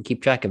rate and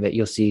keep track of it,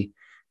 you'll see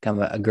kind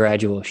of a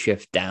gradual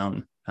shift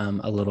down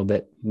a little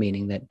bit,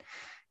 meaning that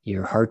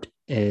your heart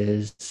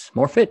is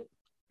more fit.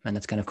 And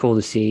that's kind of cool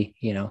to see,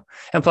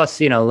 and plus,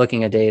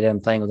 looking at data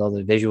and playing with all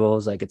the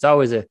visuals, like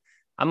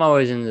I'm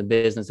always in the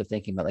business of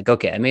thinking about like,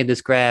 okay, I made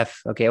this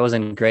graph. Okay, it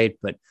wasn't great,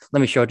 but let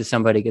me show it to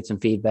somebody, get some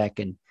feedback.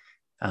 And,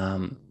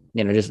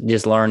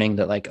 just learning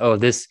that like, oh,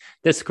 this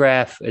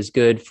graph is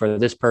good for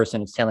this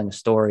person. It's telling a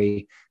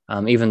story.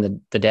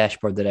 Even the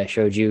dashboard that I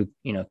showed you,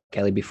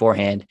 Kelly,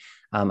 beforehand,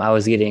 I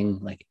was getting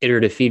like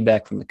iterative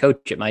feedback from the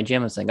coach at my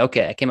gym. I was saying,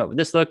 okay, I came up with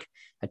this look.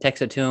 I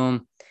texted to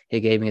him. He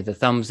gave me the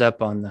thumbs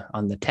up on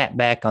the tap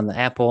back on the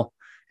Apple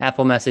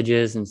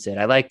messages and said,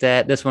 I like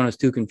that. This one was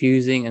too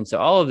confusing. And so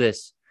all of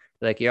this,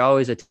 like, you're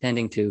always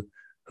attending to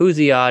who's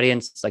the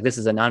audience. Like, this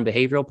is a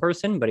non-behavioral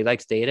person, but he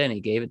likes data and he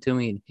gave it to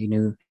me. He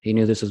knew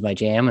this was my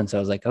jam. And so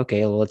I was like,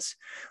 okay, well, let's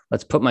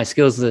put my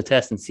skills to the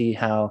test and see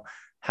how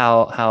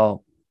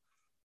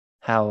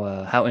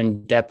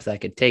in depth I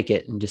could take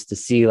it, and just to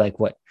see like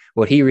what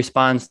he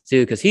responds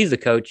to, because he's the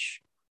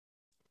coach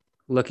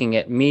looking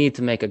at me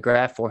to make a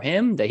graph for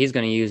him that he's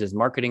going to use as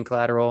marketing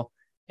collateral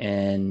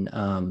and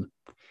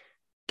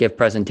give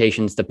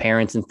presentations to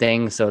parents and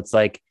things. So it's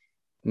like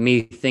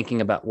me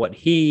thinking about what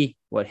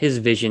his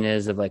vision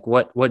is of like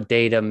what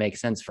data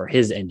makes sense for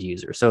his end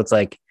user. So it's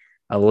like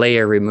a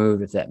layer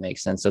removed, if that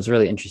makes sense. So it's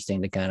really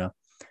interesting to kind of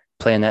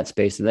play in that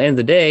space. At the end of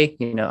the day,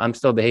 I'm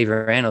still a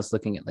behavior analyst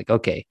looking at like,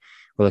 okay,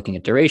 we're looking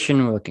at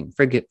duration, we're looking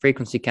at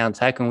frequency counts.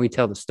 How can we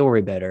tell the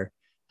story better?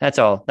 That's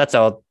all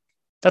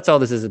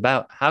this is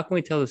about. How can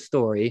we tell the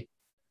story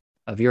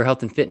of your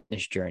health and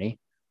fitness journey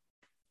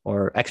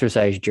or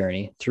exercise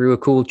journey through a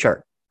cool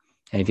chart?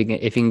 And if you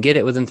can get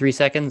it within 3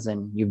 seconds,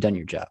 then you've done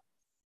your job.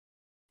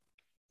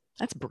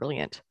 That's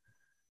brilliant.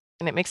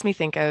 And it makes me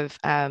think of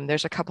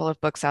there's a couple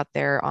of books out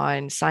there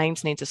on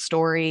science needs a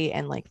story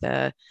and like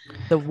the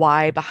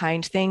why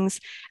behind things.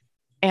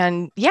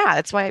 And yeah,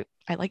 that's why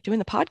I like doing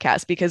the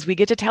podcast because we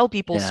get to tell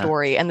people's Yeah,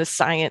 story and the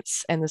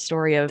science and the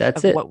story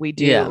that's of it. what we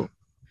Yeah. do.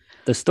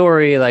 The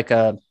story, like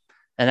an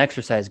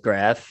exercise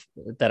graph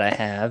that I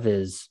have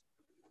is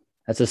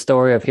that's a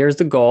story of here's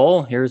the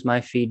goal, here's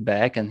my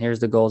feedback, and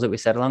here's the goals that we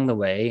set along the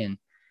way.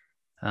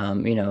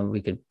 And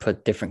we could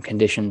put different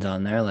conditions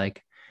on there,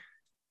 like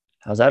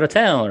I was out of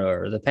town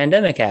or the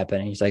pandemic happened.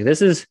 And he's like,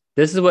 this is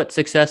what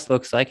success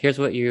looks like. Here's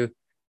what the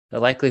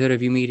likelihood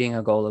of you meeting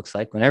a goal looks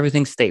like when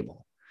everything's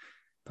stable.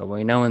 But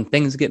when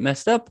things get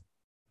messed up,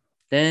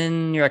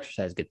 then your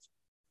exercise gets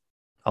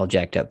all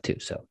jacked up too.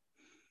 So,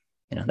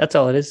 that's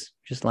all it is.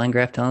 Just line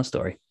graph telling a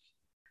story.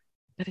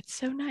 But it's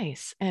so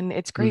nice. And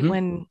it's great Mm-hmm.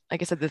 when,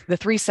 like I said, the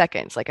 3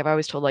 seconds, like I've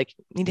always told, like,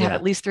 you need to have Yeah,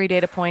 at least 3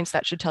 data points.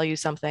 That should tell you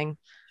something.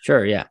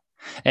 sure. Yeah.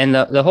 And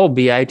the whole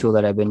BI tool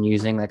that I've been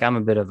using, like I'm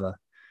a bit of a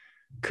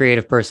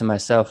creative person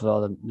myself with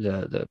all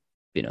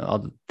all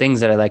the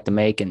things that I like to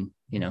make and,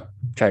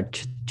 try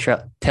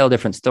to tell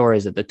different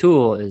stories. That the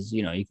tool is,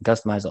 you can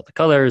customize all the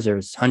colors.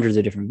 There's hundreds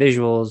of different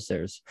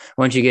visuals.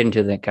 Once you get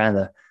into the kind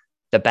of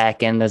the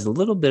back end, there's a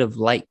little bit of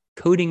light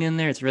coding in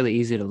there. It's really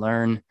easy to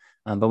learn.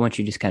 But once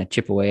you just kind of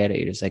chip away at it,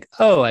 you're just like,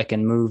 oh, I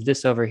can move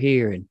this over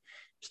here and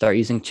start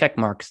using check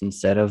marks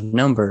instead of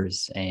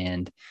numbers.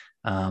 And,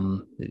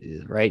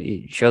 right.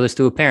 You show this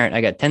to a parent.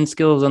 I got 10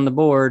 skills on the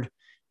board.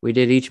 We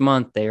did each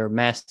month. They are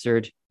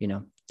mastered,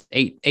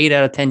 8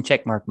 out of 10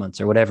 check mark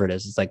months or whatever it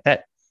is. It's like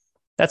that.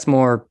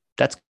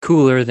 That's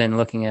cooler than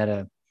looking at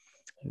a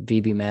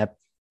VB map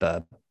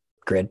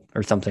grid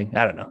or something.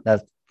 I don't know.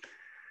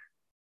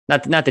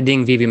 That's not the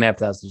ding VB map.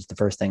 That was just the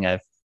first thing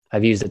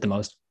I've used it the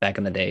most back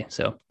in the day.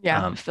 So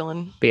Yeah,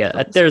 but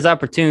yeah, there's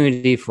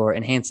opportunity for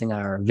enhancing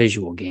our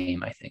visual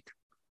game, I think.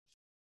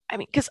 I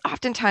mean, because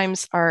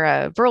oftentimes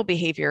our verbal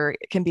behavior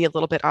can be a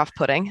little bit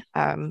off-putting.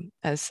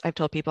 As I've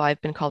told people,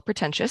 I've been called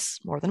pretentious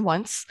more than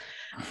once,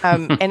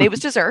 and it was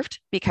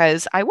deserved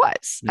because I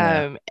was.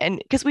 Yeah. And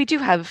because we do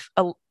have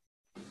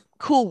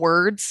cool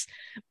words,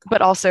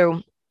 but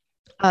also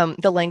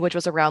the language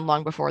was around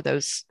long before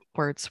those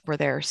words were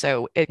there,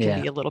 so it can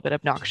Yeah. be a little bit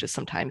obnoxious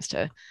sometimes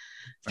to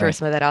throw Right.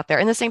 some of that out there.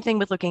 And the same thing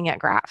with looking at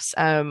graphs.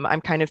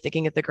 I'm kind of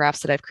thinking of the graphs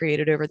that I've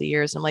created over the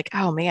years. I'm like,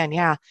 oh man,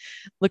 yeah,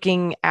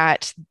 looking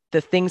at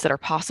the things that are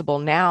possible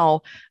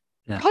now,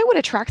 Yeah. probably would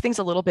have tracked things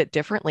a little bit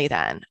differently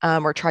then,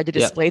 or tried to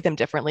Yep. display them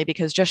differently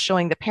because just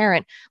showing the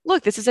parent,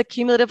 look, this is a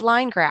cumulative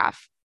line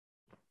graph.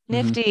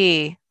 Mm-hmm.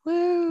 Nifty.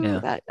 Woo. Yeah.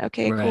 That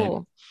okay, Right.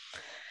 cool.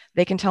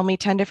 They can tell me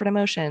 10 different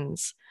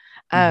emotions.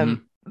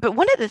 Mm-hmm. But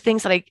one of the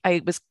things that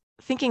I was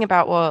thinking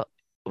about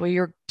while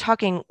you're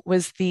talking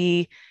was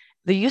the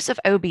use of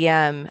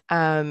OBM,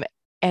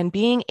 and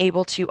being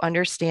able to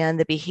understand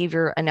the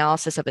behavior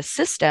analysis of a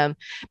system,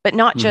 but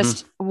not Mm-hmm.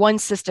 just one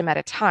system at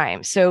a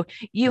time. So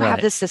you have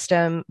Right. the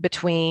system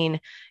between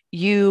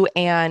you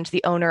and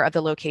the owner of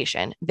the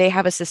location. They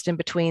have a system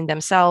between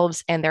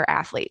themselves and their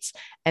athletes.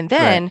 And Right.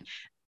 then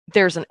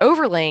there's an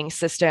overlaying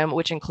system,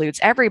 which includes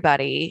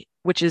everybody,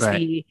 which is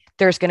Right.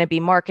 there's going to be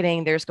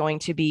marketing, there's going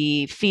to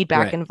be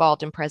feedback Right.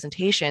 involved in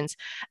presentations.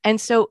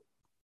 And so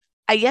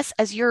I guess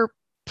as you're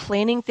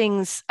planning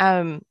things,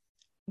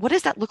 what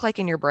does that look like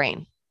in your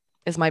brain?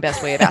 Is my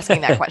best way of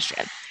asking that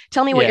question.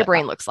 Tell me what your Yeah.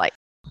 brain looks like.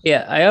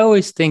 Yeah. I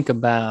always think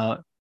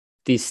about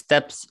these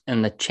steps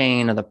in the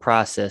chain of the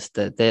process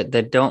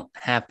that don't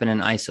happen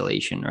in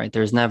isolation, right?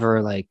 There's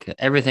never like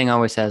everything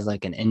always has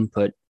like an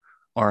input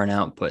or an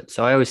output.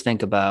 So I always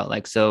think about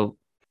like, so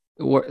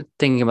we're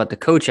thinking about the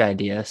coach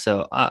idea.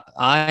 So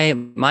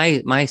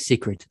my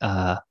secret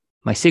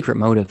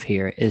motive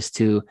here is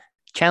to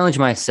challenge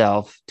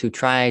myself to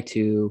try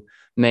to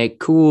make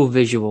cool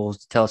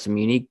visuals to tell some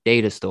unique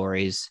data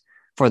stories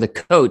for the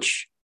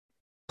coach,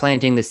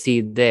 planting the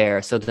seed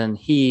there. So then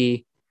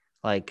he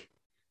like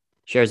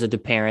shares it to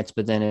parents,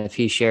 but then if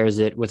he shares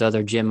it with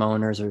other gym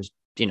owners or,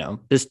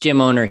 this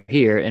gym owner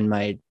here in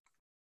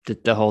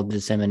the whole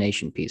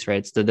dissemination piece, right?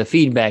 It's the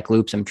feedback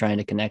loops I'm trying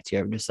to connect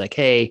here. I'm just like,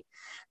 hey,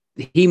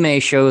 he may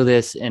show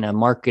this in a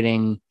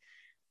marketing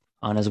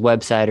on his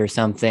website or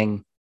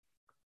something.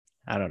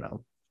 I don't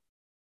know,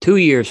 2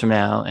 years from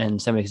now,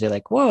 and somebody say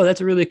like, whoa,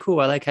 that's really cool.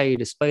 I like how you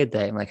displayed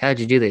that. I'm like, how'd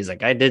you do that? He's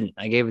like, I didn't.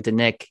 I gave it to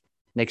Nick.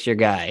 Nick's your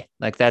guy.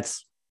 Like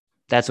that's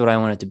what I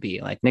want it to be.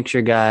 Like Nick's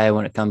your guy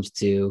when it comes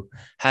to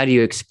how do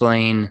you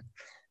explain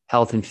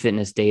health and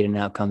fitness data and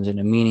outcomes in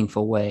a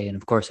meaningful way. And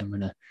of course, I'm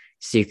going to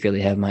secretly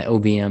have my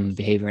OBM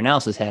behavior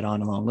analysis hat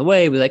on along the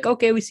way. Be like,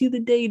 okay, we see the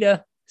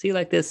data. See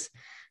like this.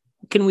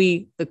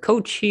 The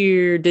coach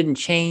here didn't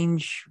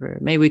change, or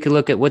maybe we could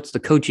look at what's the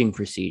coaching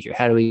procedure.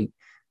 How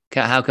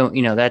come,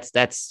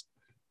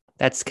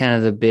 that's kind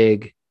of the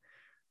big,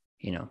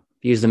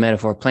 use the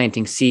metaphor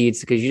planting seeds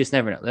because you just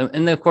never know.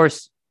 And of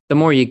course, the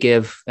more you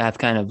give, I've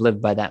kind of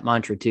lived by that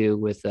mantra too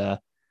with, the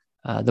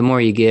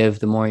more you give,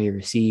 the more you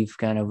receive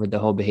kind of with the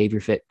whole behavior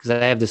fit. Cause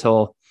I have this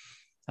whole,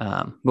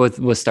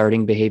 with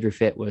starting behavior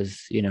fit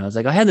was, I was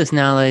like, I had this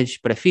knowledge,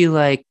 but I feel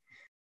like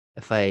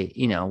if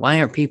why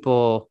aren't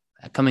people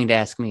coming to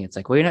ask me. It's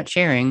like, well, you're not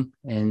sharing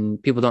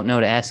and people don't know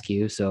to ask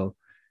you. So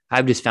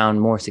I've just found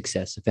more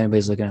success. If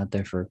anybody's looking out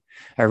there for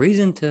a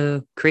reason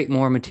to create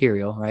more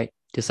material, right?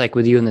 Just like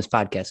with you in this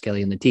podcast,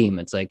 Kelly, and the team,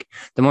 it's like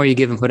the more you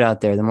give and put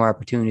out there, the more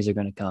opportunities are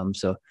going to come.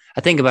 So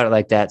I think about it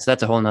like that. So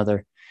that's a whole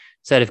nother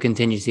set of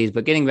contingencies.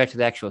 But getting back to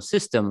the actual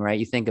system, right?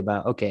 You think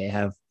about, okay, I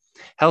have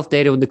health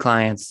data with the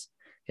clients.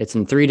 It's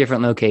in 3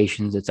 different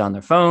locations. It's on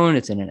their phone,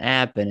 it's in an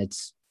app, and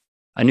it's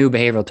a new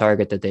behavioral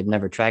target that they've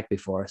never tracked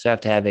before. So I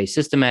have to have a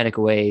systematic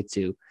way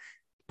to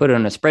put it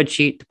on a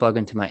spreadsheet to plug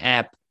into my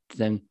app.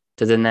 Then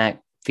that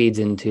feeds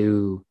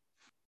into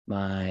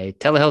my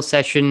telehealth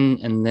session,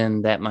 and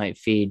then that might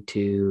feed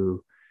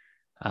to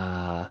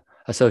a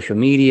social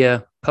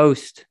media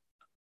post,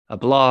 a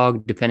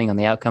blog, depending on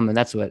the outcome. And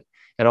that's what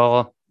it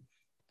all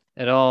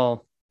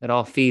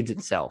feeds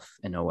itself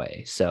in a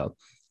way. So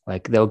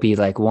like there'll be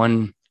like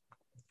one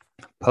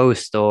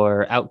post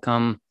or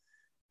outcome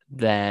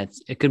that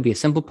it could be a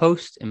simple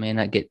post. It may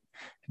not get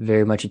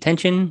very much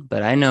attention,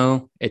 but I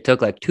know it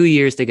took like 2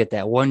 years to get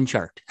that one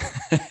chart.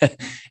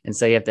 And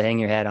so you have to hang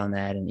your hat on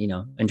that and,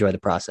 enjoy the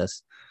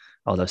process,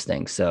 all those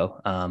things. So,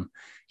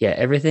 yeah,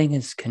 everything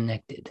is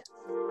connected.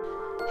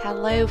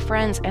 Hello,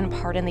 friends, and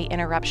pardon the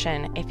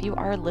interruption. If you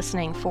are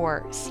listening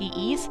for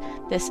CEs,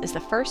 this is the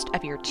first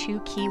of your 2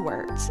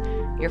 keywords.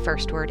 Your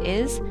first word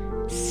is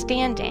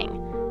standing,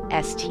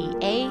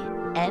 STANDING.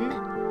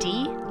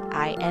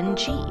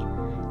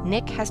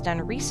 Nick has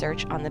done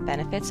research on the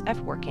benefits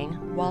of working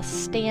while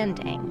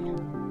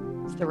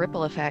standing. It's the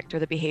ripple effect or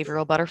the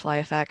behavioral butterfly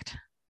effect.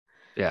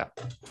 Yeah.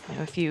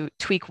 If you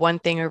tweak one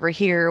thing over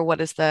here,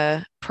 what is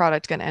the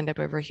product going to end up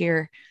over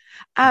here?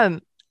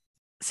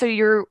 So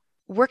you're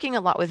working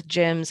a lot with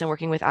gyms and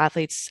working with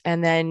athletes.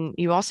 And then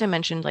you also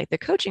mentioned like the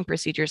coaching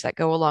procedures that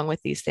go along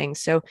with these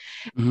things. So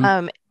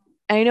and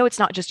I know it's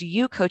not just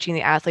you coaching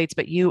the athletes,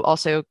 but you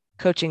also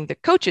coaching the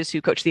coaches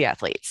who coach the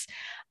athletes.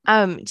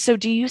 So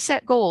do you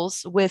set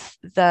goals with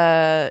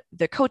the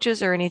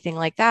coaches or anything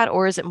like that?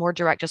 Or is it more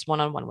direct, just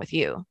one-on-one with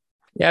you?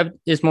 Yeah,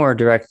 it's more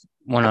direct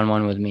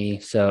one-on-one with me.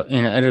 So,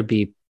 it'll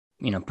be,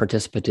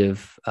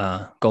 participative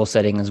goal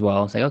setting as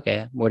well. It's like,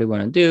 okay, what do you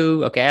want to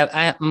do? Okay,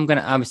 I'm going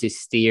to obviously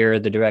steer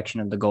the direction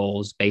of the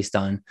goals based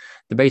on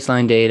the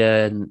baseline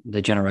data and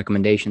the general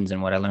recommendations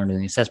and what I learned in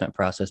the assessment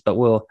process. But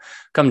we'll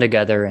come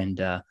together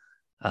and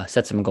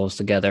set some goals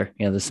together.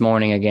 This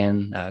morning,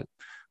 again,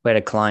 we had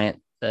a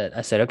client that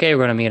I said, okay, we're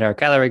going to meet our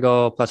calorie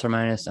goal, plus or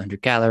minus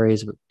 100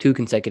 calories, 2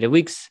 consecutive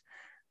weeks.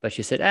 But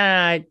she said,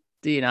 I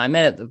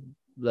met it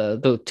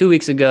the 2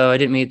 weeks ago. I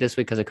didn't meet this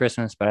week because of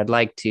Christmas, but I'd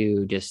like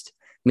to just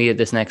meet it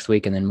this next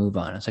week and then move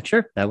on. I was like,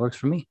 sure, that works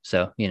for me.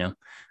 So,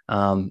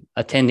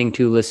 attending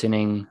to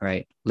listening,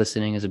 right?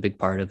 Listening is a big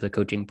part of the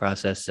coaching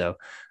process. So,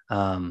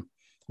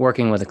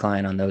 working with a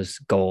client on those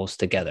goals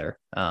together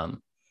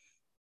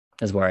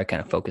is where I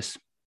kind of focus.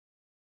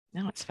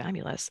 No, it's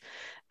fabulous.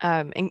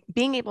 And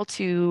being able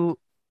to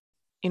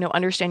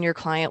understand your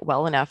client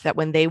well enough that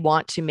when they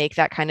want to make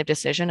that kind of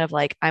decision of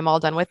like, I'm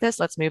all done with this,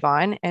 let's move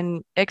on,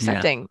 and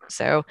accepting. Yeah.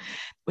 So,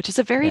 which is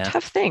a very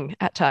tough thing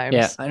at times.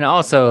 Yeah. And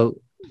also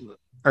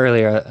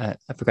earlier,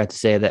 I forgot to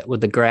say that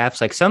with the graphs,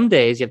 like some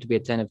days you have to be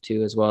attentive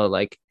to as well.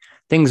 Like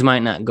things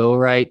might not go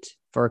right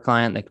for a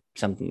client, like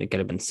something that could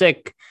have been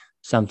sick,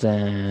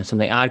 something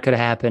odd could have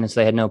happened. And so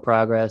they had no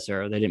progress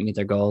or they didn't meet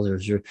their goals. Or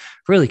it was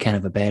really kind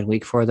of a bad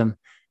week for them.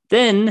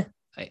 Then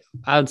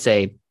I would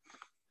say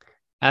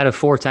out of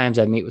 4 times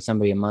I meet with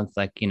somebody a month,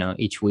 like,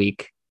 each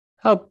week,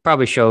 I'll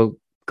probably show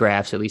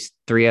graphs at least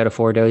 3 out of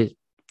 4 days,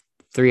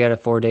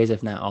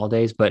 if not all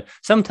days. But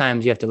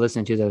sometimes you have to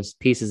listen to those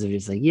pieces of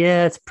just like,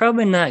 yeah, it's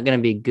probably not going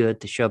to be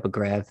good to show up a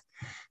graph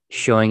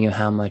showing you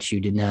how much you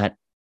did not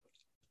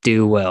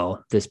do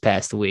well this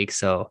past week.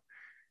 So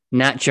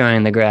not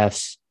showing the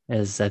graphs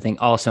is, I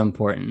think, also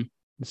important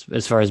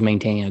as far as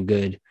maintaining a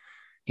good,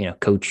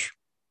 coach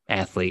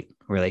athlete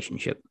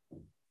relationship.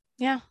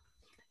 Yeah.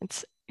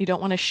 You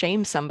don't want to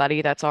shame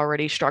somebody that's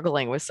already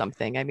struggling with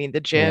something. I mean, the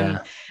gym,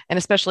 and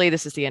especially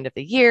this is the end of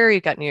the year,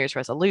 you've got New Year's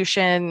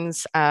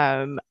resolutions.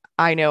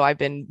 I know I've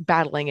been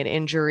battling an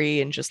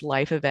injury and just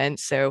life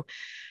events. So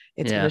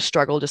it's been a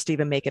struggle just to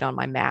even make it on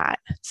my mat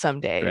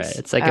some days. Right.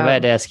 It's like if I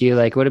had to ask you,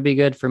 like, would it be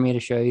good for me to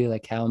show you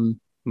like how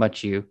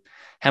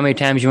many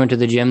times you went to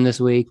the gym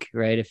this week,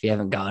 right? If you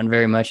haven't gone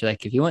very much,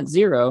 like if you went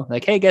 0,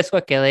 like, hey, guess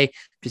what, Kelly?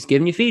 Just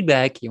giving you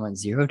feedback. You went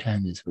 0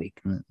 times this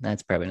week.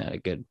 That's probably not a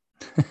good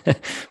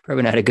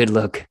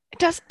look.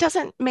 It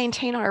doesn't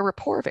maintain our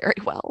rapport very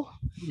well.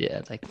 Yeah,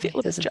 it's like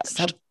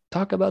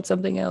talk about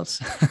something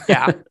else.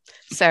 Yeah.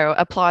 So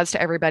applause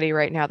to everybody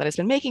right now that has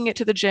been making it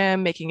to the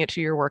gym, making it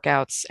to your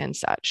workouts and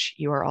such.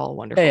 You are all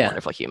wonderful,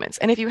 wonderful humans.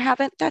 And if you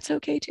haven't, that's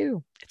okay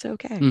too. It's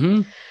okay.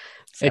 Mm-hmm.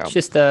 So. It's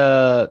just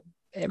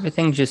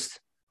everything. Just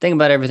think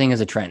about everything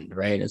as a trend,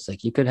 right? It's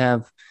like you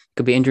could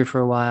be injured for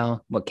a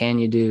while. What can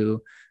you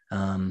do?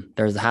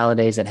 There's the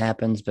holidays that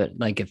happens, but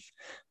like if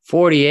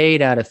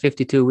 48 out of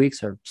 52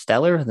 weeks are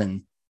stellar,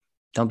 then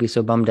don't be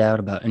so bummed out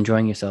about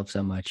enjoying yourself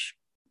so much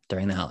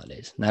during the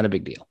holidays. Not a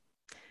big deal.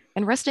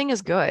 And resting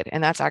is good.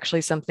 And that's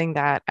actually something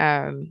that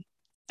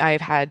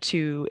I've had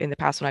to, in the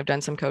past when I've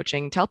done some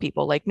coaching, tell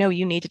people like, no,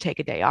 you need to take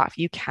a day off.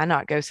 You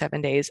cannot go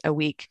 7 days a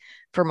week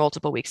for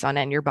multiple weeks on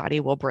end. Your body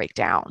will break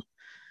down.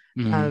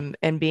 Mm-hmm.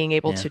 And being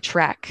able Yeah. to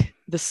track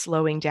the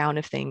slowing down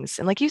of things.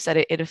 And like you said,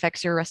 it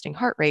affects your resting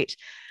heart rate.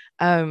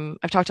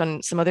 I've talked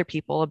on some other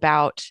people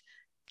about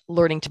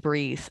learning to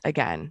breathe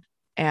again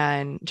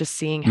and just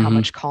seeing how Mm-hmm.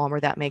 much calmer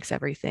that makes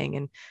everything.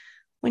 And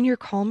when you're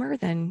calmer,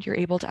 then you're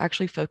able to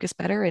actually focus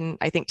better. And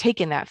I think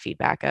taking that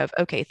feedback of,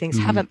 okay, things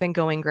Mm-hmm. haven't been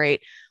going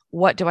great.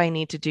 What do I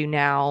need to do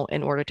now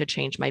in order to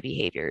change my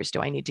behaviors?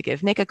 Do I need to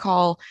give Nick a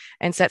call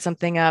and set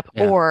something up?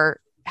 Yeah. Or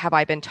have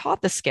I been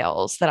taught the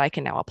skills that I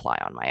can now apply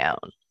on my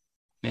own?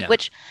 Yeah.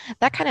 Which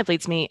that kind of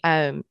leads me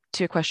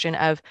to a question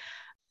of,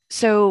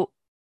 so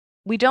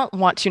we don't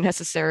want to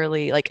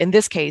necessarily, like in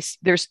this case,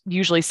 there's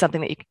usually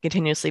something that you can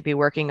continuously be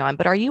working on,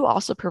 but are you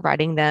also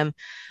providing them,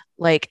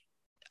 like,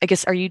 I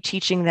guess, are you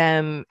teaching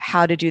them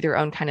how to do their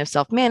own kind of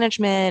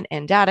self-management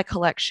and data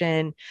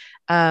collection?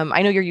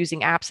 I know you're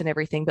using apps and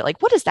everything, but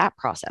like, what does that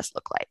process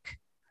look like?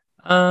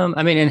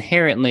 I mean,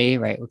 inherently,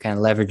 right, we're kind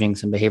of leveraging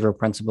some behavioral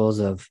principles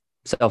of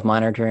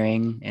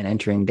self-monitoring and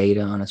entering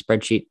data on a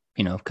spreadsheet,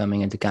 coming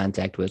into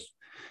contact with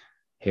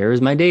here's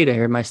my data,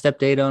 here's my step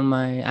data on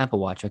my Apple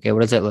Watch. Okay,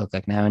 what does that look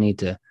like? Now I need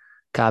to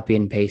copy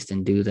and paste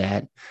and do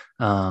that.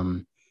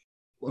 When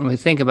we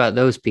think about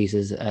those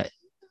pieces,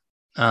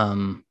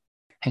 um,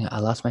 hang on, I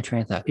lost my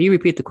train of thought. Can you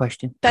repeat the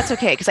question? That's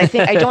okay, because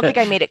I don't think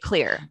I made it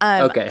clear.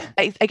 Okay.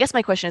 I guess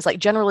my question is like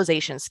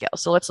generalization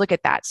skills. So let's look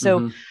at that. So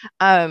Mm-hmm.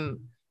 um,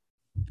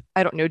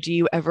 I don't know, do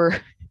you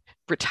ever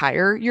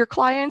retire your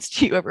clients?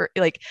 Do you ever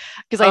like,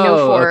 because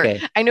Oh, okay.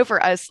 I know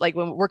for us, like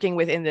when working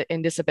with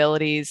in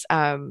disabilities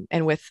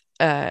and with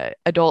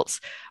adults,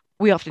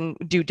 we often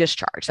do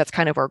discharge. That's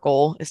kind of our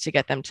goal, is to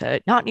get them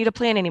to not need a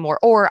plan anymore.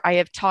 Or I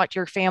have taught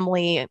your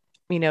family,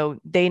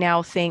 they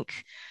now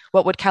think,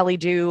 what would Kelly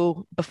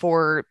do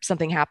before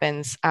something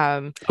happens?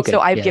 So Okay.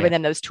 I've Yeah. given Yeah.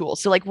 them those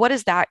tools. So like, what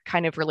does that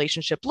kind of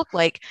relationship look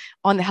like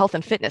on the health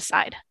and fitness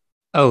side?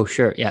 Oh,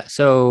 sure. Yeah.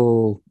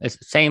 So it's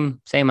the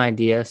same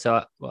idea.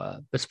 So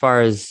as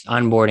far as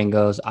onboarding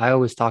goes, I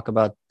always talk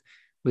about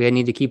we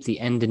need to keep the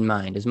end in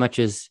mind. As much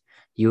as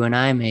you and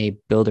I may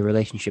build a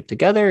relationship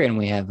together and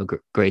we have a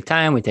great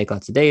time, we take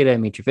lots of data,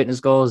 meet your fitness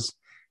goals.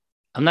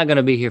 I'm not going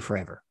to be here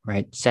forever,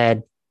 right?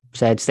 Sad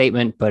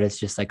statement, but it's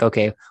just like,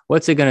 okay,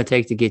 what's it going to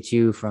take to get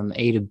you from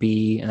A to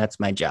B? And that's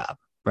my job,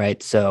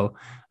 right? So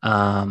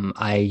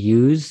I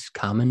use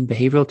common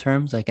behavioral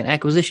terms like an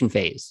acquisition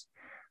phase,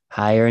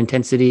 higher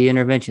intensity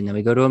intervention. Then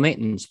we go to a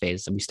maintenance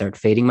phase and we start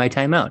fading my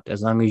time out.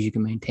 As long as you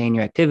can maintain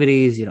your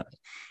activities, you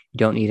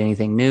don't need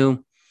anything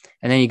new.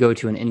 And then you go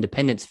to an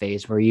independence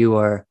phase where you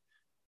are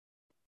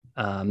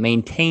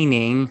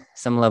maintaining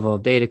some level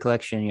of data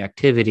collection, your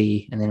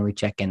activity, and then we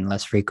check in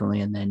less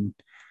frequently, and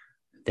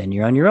then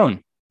you're on your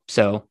own.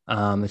 So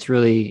it's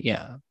really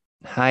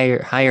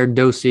higher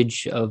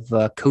dosage of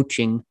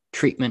coaching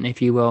treatment,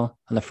 if you will,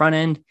 on the front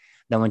end.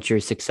 Then once you're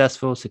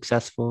successful,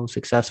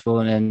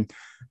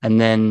 and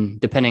then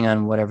depending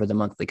on whatever the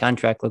monthly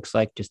contract looks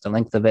like, just the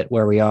length of it,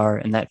 where we are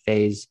in that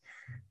phase,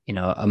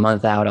 a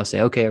month out, I'll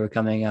say, okay, we're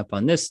coming up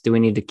on this. Do we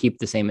need to keep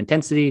the same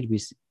intensity?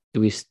 Do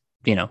we,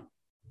 you know,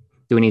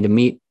 do we need to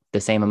meet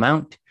the same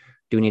amount?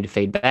 Do we need to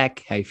fade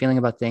back? How are you feeling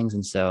about things?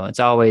 And so it's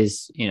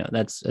always,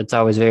 it's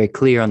always very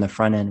clear on the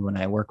front end when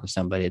I work with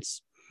somebody.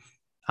 It's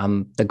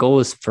the goal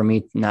is for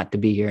me not to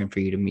be here and for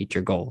you to meet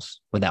your goals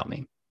without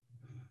me.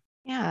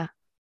 Yeah.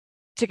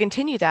 To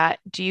continue that,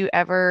 do you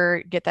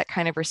ever get that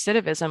kind of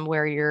recidivism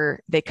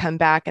where they come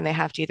back and they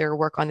have to either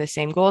work on the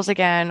same goals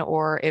again,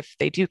 or if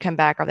they do come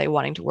back, are they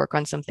wanting to work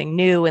on something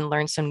new and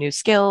learn some new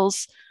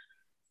skills?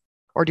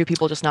 Or do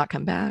people just not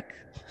come back?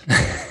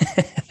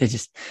 they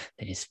just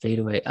fade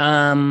away.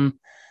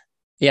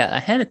 Yeah, I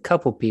had a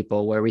couple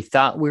people where we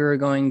thought we were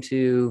going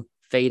to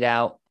fade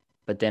out,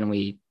 but then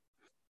we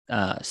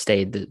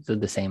stayed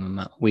the same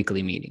amount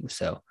weekly meetings.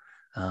 So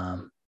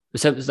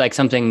it was like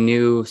something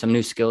new, some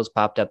new skills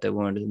popped up that we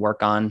wanted to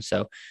work on.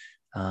 So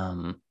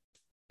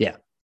yeah.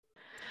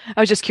 I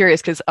was just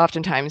curious because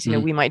oftentimes,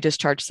 Mm-hmm. we might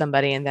discharge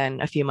somebody and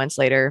then a few months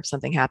later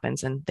something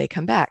happens and they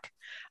come back,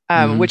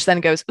 Mm-hmm. which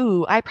then goes,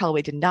 ooh, I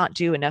probably did not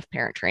do enough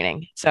parent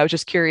training. So I was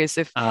just curious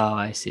if Oh,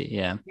 I see.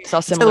 Yeah. you saw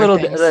It's a similar little,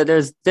 things.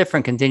 there's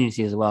different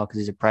contingencies as well because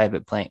these are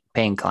private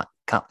paying clients.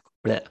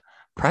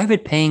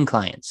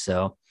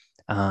 So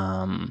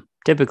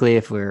typically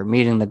if we're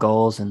meeting the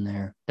goals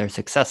and they're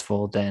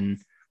successful, then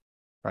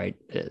right,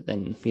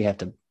 then you have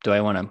to, do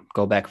I want to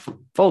go back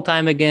full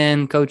time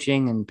again,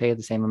 coaching and pay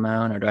the same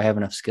amount, or do I have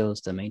enough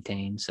skills to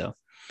maintain? So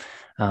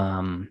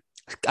um,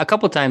 a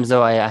couple times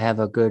though, I have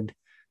a good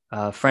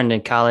friend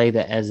and colleague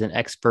that as an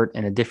expert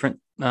in a different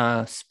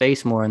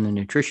space, more in the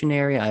nutrition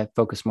area. I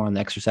focus more on the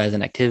exercise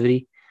and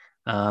activity.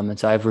 And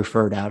so I've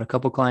referred out a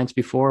couple clients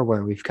before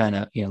where we've kind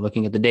of,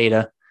 looking at the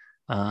data.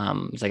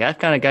 It's like, I've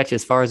kind of got you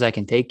as far as I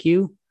can take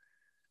you,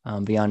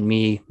 beyond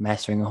me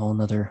mastering a whole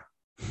nother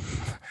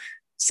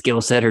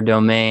skill set or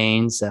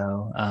domain.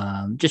 So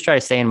just try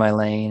to stay in my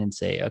lane and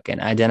say, okay,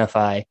 and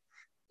identify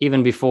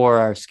even before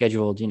our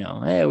scheduled,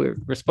 hey,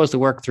 we're supposed to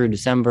work through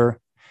December.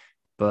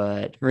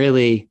 but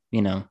really,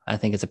 I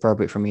think it's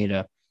appropriate for me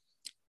to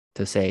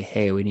say,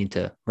 hey, we need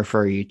to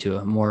refer you to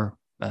a more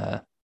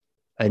a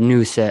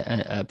new set,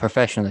 a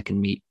professional that can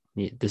meet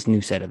this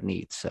new set of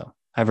needs. So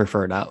I've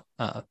referred out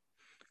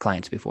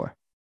clients before.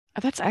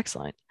 Oh, that's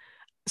excellent.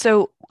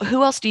 So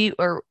who else do you,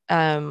 or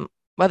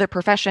other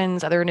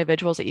professions, other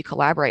individuals that you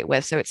collaborate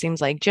with? So it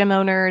seems like gym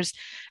owners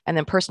and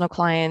then personal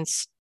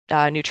clients,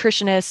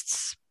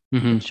 nutritionists.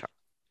 Mm-hmm.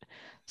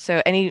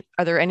 So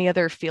are there any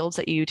other fields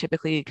that you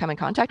typically come in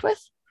contact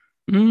with?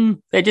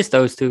 Just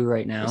those two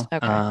right now.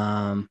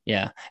 Okay.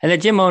 Yeah. And the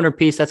gym owner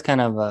piece, that's kind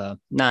of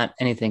not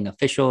anything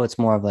official. It's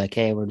more of like,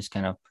 hey, we're just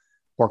kind of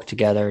work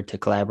together to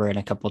collaborate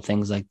on a couple of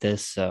things like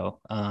this. So,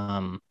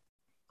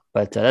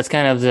 but that's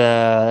kind of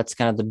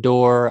the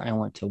door I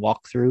want to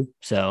walk through.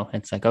 So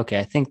it's like, okay,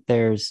 I think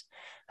there's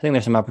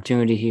some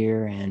opportunity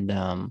here, and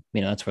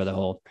that's where the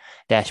whole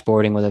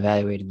dashboarding with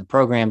evaluating the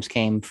programs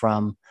came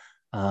from.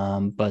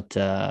 But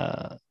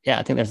yeah,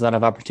 I think there's a lot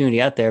of opportunity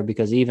out there,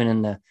 because even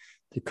in the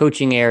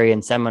coaching area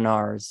and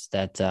seminars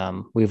that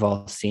we've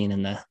all seen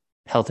in the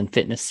health and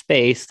fitness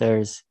space,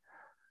 there's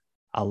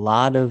a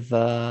lot of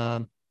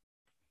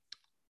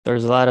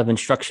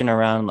instruction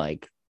around,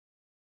 like,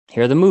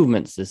 here are the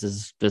movements. This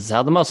is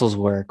how the muscles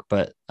work.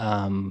 But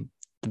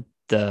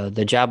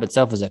the job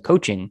itself is a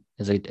coaching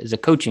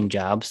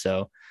job.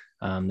 So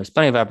there's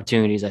plenty of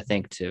opportunities, I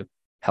think, to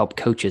help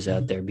coaches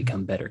out there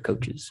become better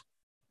coaches.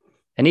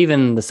 And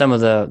even some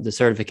of the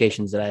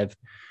certifications that I've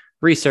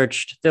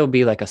researched, there'll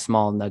be like a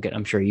small nugget.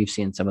 I'm sure you've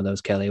seen some of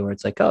those, Kelly, where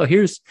it's like, oh,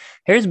 here's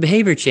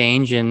behavior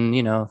change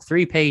in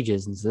 3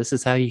 pages, and so this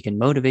is how you can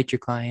motivate your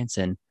clients,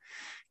 and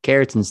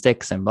carrots and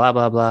sticks and blah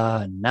blah blah,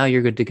 and now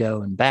you're good to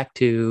go and back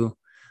to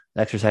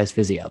exercise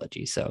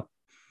physiology. So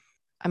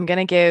I'm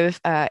gonna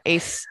give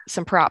ACE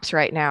some props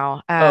right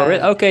now. Oh,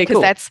 really? Okay,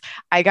 cool. Because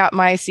I got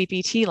my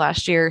CPT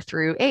last year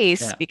through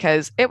ACE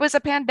because it was a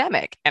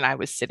pandemic and I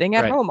was sitting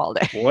at home all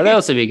day. What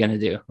else are we gonna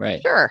do?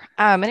 Right. Sure.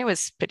 And it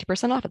was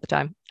 50% off at the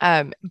time.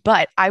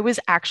 But I was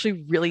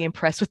actually really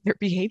impressed with their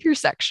behavior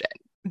section.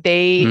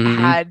 They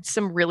had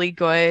some really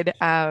good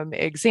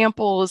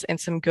examples and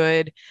some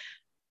good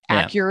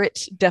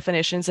accurate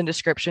definitions and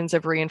descriptions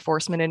of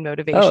reinforcement and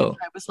motivation. Oh.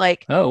 I was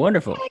like, oh,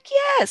 wonderful. Heck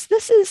yes,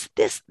 this is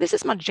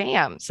my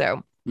jam.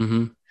 So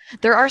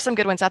there are some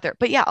good ones out there.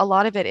 But yeah, a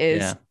lot of it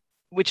is,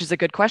 which is a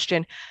good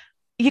question.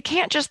 You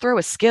can't just throw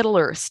a Skittle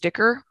or a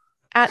sticker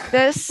at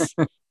this.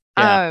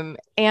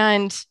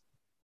 And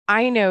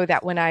I know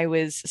that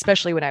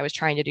especially when I was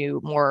trying to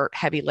do more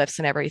heavy lifts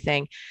and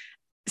everything,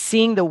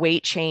 seeing the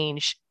weight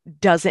change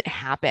doesn't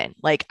happen.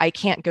 Like, I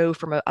can't go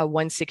from a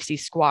 160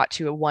 squat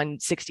to a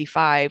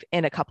 165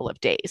 in a couple of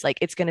days. Like,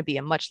 it's going to be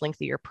a much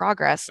lengthier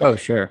progress. Oh,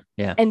 sure.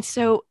 Yeah. And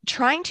so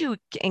trying to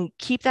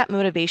keep that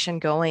motivation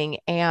going,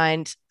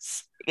 and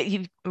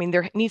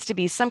there needs to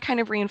be some kind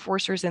of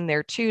reinforcers in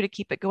there too to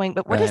keep it going.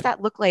 But what does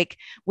that look like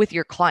with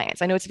your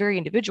clients? I know it's very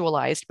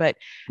individualized, but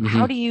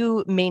how do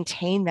you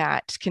maintain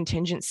that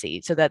contingency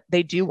so that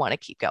they do want to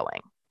keep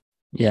going?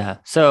 Yeah.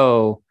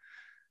 So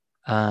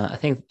I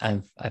think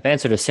I've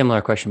answered a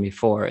similar question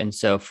before. And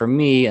so for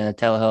me, in a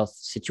telehealth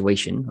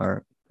situation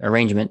or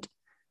arrangement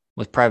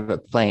with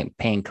private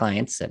paying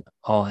clients that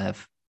all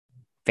have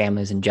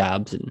families and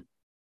jobs and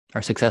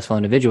are successful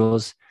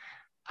individuals,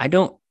 I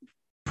don't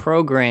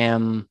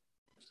program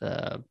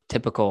the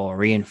typical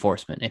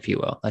reinforcement, if you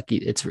will. Like,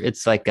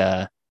 it's like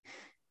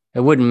it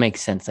wouldn't make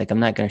sense. Like,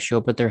 I'm not going to show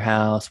up at their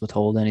house,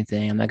 withhold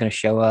anything. I'm not going to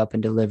show up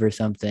and deliver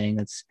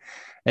something.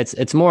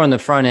 It's more on the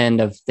front end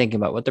of thinking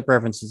about what the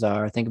preferences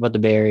are, think about the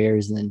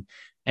barriers,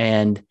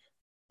 and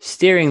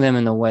steering them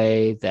in the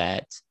way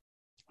that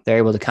they're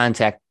able to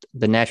contact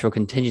the natural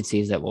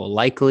contingencies that will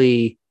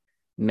likely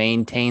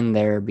maintain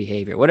their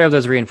behavior, whatever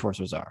those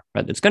reinforcers are.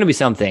 Right? It's going to be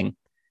something.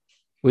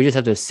 We just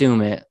have to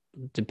assume it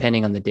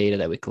depending on the data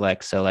that we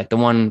collect. So, like the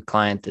one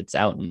client that's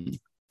out in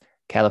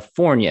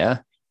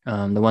California,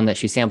 the one that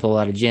she sampled a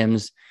lot of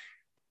gyms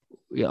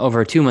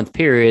over a 2-month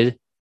period.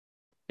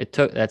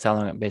 That's how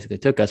long it basically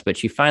took us. But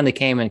she finally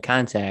came in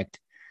contact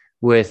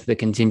with the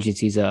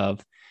contingencies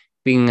of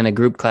being in a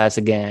group class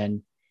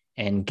again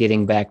and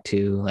getting back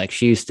to like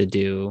she used to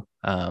do,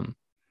 probably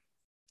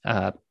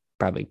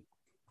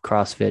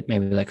CrossFit,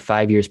 maybe like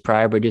 5 years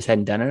prior, but just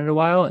hadn't done it in a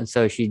while. And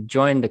so she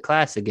joined the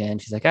class again.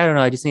 She's like, I don't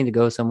know, I just need to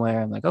go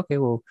somewhere. I'm like, okay,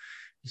 well,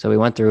 so we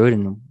went through it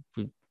and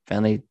we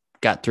finally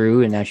got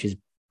through. And now she's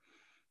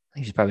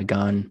probably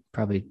gone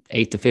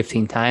 8 to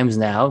 15 times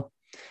now.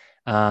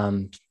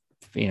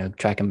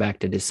 Tracking back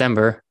to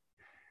December,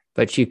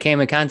 but she came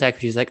in contact.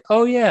 She's like,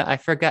 oh yeah, I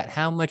forgot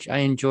how much I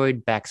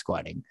enjoyed back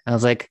squatting. I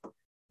was like,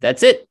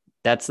 that's it.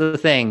 That's the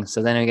thing.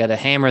 So then we got to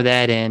hammer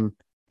that in,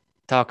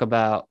 talk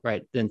about all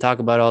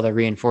the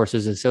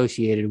reinforcers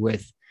associated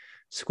with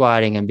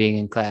squatting and being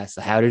in class.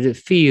 How did it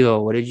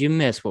feel? What did you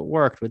miss? What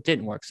worked? What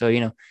didn't work?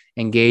 So,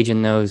 engage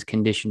in those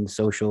conditioned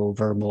social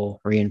verbal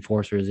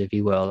reinforcers, if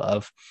you will,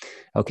 of,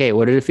 okay,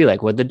 what did it feel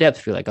like? What did the depth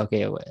feel like?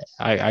 Okay,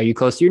 are you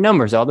close to your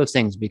numbers? All those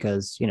things,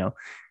 because,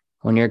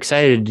 when you're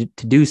excited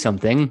to do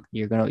something,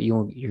 you're going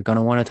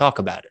to want to talk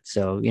about it.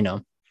 So,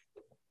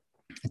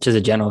 it's just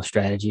a general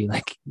strategy.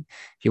 Like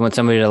if you want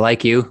somebody to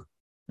like you,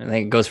 I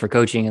think it goes for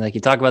coaching, and like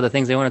you talk about the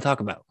things they want to talk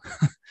about.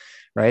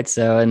 Right.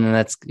 So, and then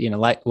that's,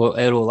 like, well,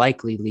 it will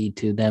likely lead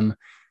to them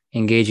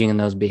engaging in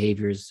those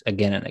behaviors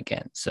again and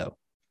again. So,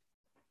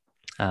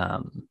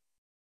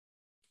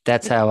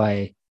 that's how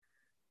I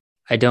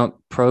don't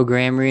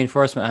program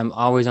reinforcement. I'm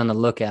always on the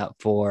lookout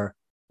for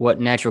what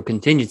natural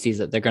contingencies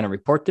that they're going to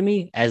report to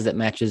me as that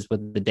matches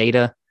with the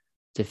data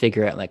to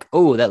figure out like,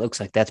 oh, that looks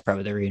like that's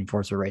probably the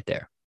reinforcer right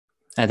there.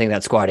 I think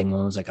that squatting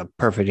one was like a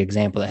perfect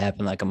example that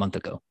happened like a month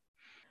ago.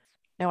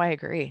 No, I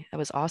agree. That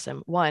was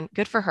awesome. One,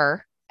 good for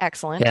her.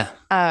 Excellent. Yeah.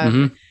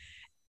 Mm-hmm.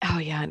 Oh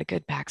yeah, and a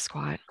good back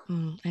squat. I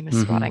miss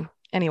Mm-hmm. squatting.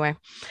 Anyway,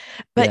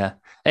 but Yeah.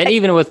 And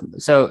even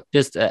with, so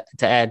just to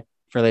add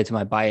related to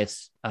my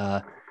bias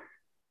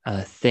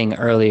thing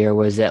earlier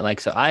was that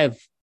like, so I've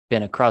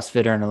been a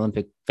CrossFitter and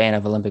Olympic fan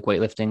of Olympic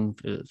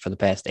weightlifting for the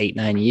past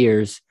 8-9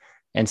 years.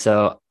 And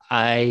so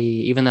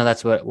even though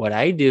that's what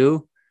I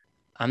do,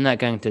 I'm not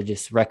going to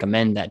just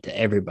recommend that to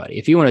everybody.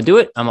 If you want to do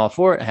it, I'm all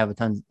for it. I have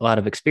a lot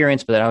of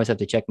experience, but I always have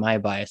to check my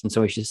bias. And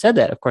so we just said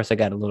that. Of course, I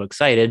got a little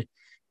excited,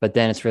 but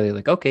then it's really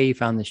like, okay, you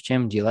found this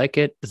gym. Do you like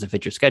it? Does it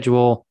fit your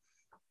schedule?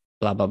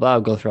 Blah, blah, blah.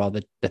 I'll go through all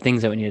the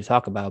things that we need to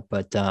talk about.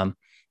 But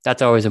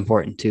that's always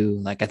important too.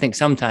 Like, I think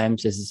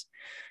sometimes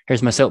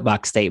here's my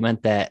soapbox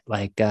statement that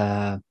like,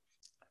 I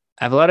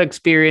have a lot of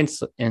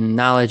experience and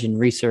knowledge and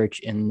research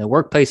in the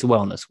workplace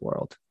wellness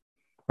world,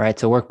 right?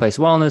 So workplace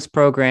wellness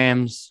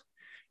programs,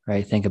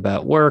 right? Think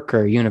about work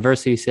or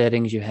university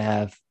settings. You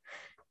have,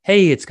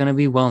 hey, it's going to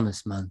be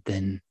wellness month.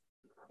 And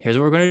here's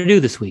what we're going to do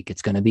this week.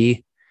 It's going to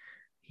be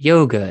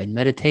yoga and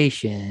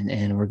meditation.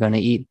 And we're going to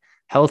eat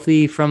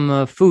healthy from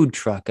a food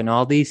truck and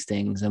all these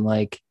things. I'm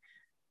like,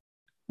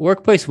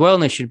 workplace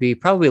wellness should be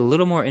probably a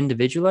little more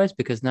individualized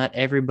because not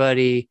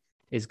everybody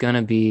is going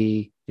to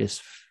be,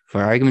 just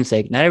for argument's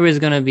sake, not everybody's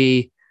going to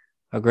be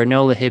a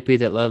granola hippie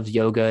that loves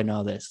yoga and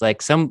all this.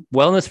 Like some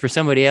wellness for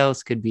somebody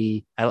else could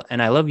be,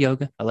 and I love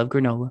yoga, I love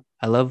granola,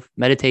 I love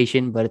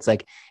meditation, but it's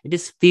like, it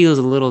just feels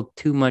a little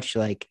too much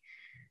like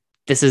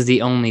this is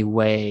the only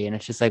way. And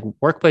it's just like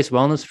workplace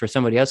wellness for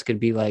somebody else could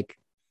be like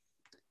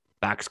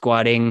back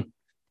squatting,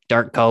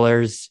 dark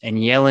colors,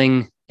 and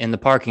yelling in the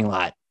parking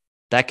lot.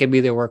 That could be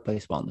their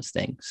workplace wellness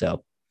thing.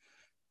 So,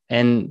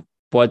 and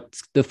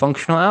what's the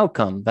functional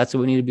outcome? That's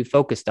what we need to be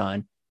focused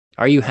on.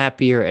 Are you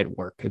happier at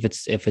work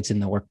if it's in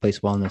the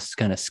workplace wellness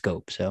kind of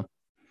scope? So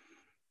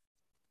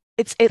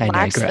it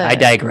lacks I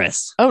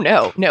digress. Oh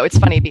no, it's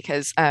funny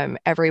because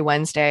every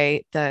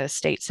Wednesday the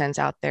state sends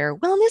out their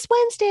Wellness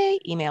Wednesday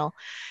email,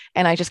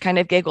 and I just kind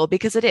of giggle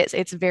because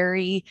it's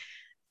very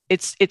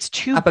it's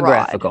too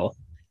topographical.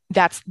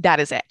 Broad. That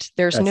is it.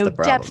 There's no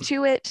depth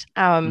to it.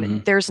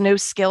 There's no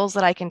skills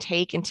that I can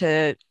take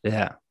into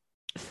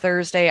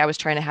Thursday. I was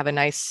trying to have a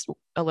nice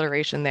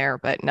alliteration there,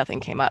 but nothing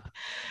came up.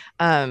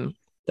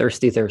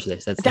 Thirsty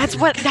Thursdays. That's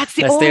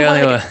the only one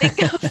I can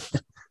think of.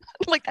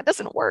 Like that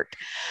doesn't work.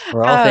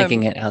 We're all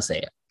thinking it. I'll say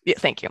it. Yeah,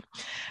 thank you.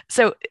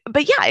 So,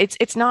 but yeah,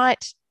 it's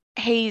not,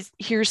 hey,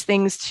 here's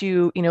things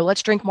to,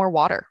 let's drink more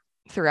water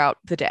throughout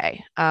the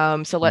day.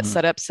 So let's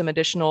set up some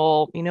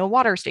additional,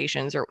 water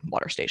stations. I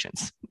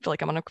feel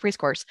like I'm on a race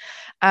course.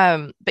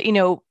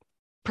 But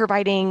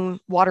providing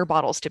water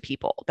bottles to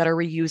people that are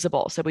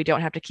reusable, so we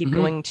don't have to keep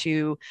going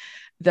to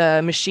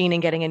the machine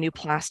and getting a new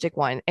plastic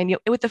one. And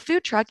with the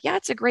food truck, yeah,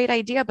 it's a great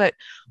idea. But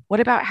what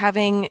about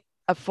having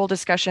a full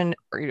discussion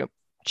or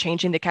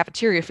changing the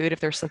cafeteria food if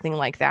there's something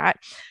like that,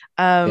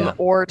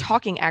 or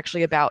talking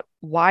actually about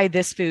why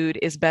this food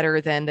is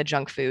better than the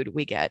junk food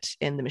we get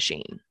in the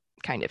machine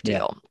kind of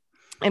deal,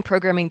 and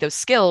programming those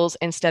skills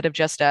instead of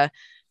just a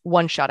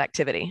one-shot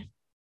activity.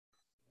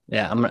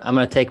 Yeah, I'm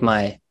gonna take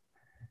my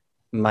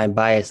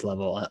bias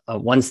level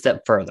one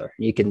step further.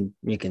 You can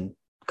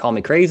call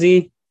me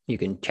crazy, you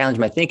can challenge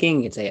my thinking,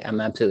 you can say I'm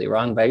absolutely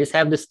wrong, but I just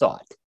have this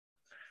thought.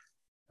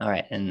 All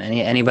right, and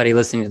anybody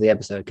listening to the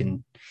episode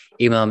can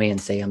email me and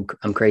say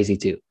I'm crazy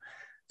too.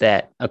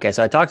 So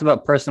I talked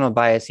about personal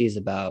biases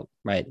about,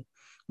 right,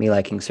 me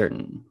liking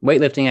certain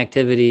weightlifting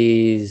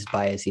activities,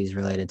 biases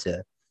related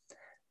to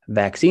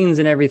vaccines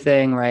and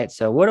everything, right?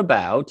 So what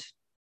about,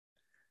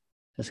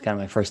 this is kind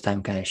of my first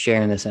time kind of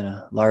sharing this in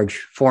a large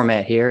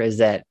format here, is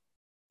that,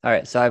 all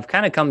right, so I've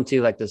kind of come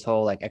to like this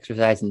whole like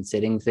exercise and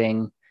sitting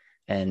thing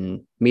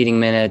and meeting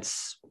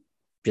minutes,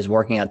 just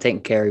working out,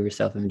 taking care of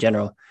yourself in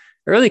general.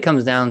 It really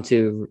comes down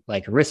to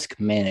like risk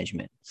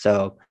management.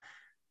 So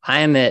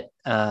I'm at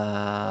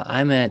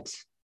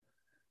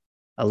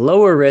a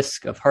lower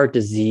risk of heart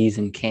disease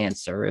and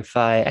cancer if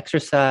I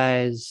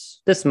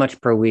exercise this much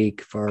per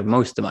week for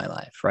most of my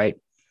life, right?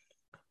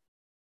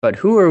 But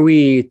who are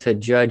we to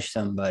judge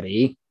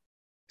somebody?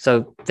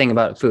 So think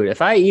about food.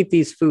 If I eat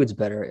these foods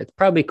better, it's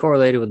probably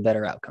correlated with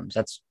better outcomes.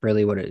 That's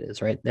really what it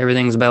is, right?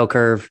 Everything's a bell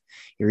curve.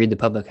 You read the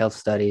public health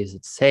studies.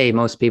 It's, hey,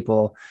 most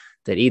people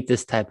that eat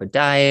this type of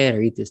diet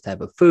or eat this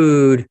type of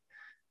food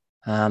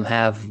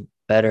have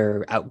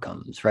better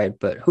outcomes, right?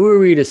 But who are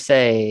we to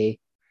say,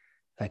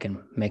 if I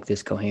can make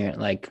this coherent,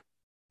 like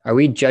are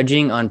we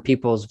judging on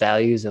people's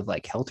values of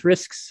like health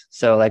risks?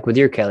 So like with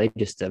your Kelly,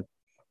 just to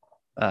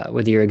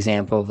with your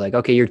example of like,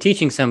 okay, you're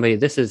teaching somebody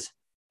this is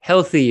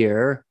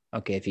healthier.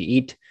 Okay, if you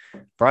eat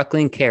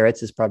broccoli and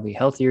carrots, is probably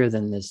healthier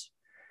than this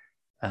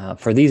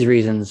for these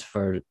reasons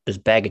for this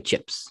bag of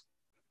chips.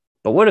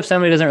 But what if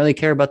somebody doesn't really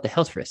care about the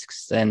health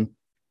risks? Then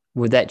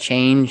would that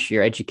change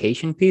your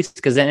education piece?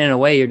 Because then in a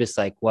way, you're just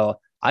like, well,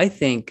 I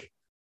think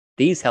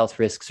these health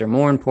risks are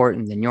more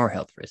important than your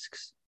health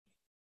risks.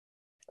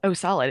 Oh,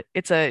 solid.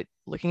 It's a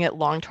looking at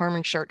long term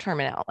and short term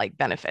and out like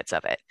benefits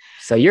of it.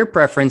 So your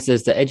preference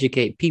is to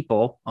educate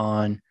people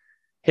on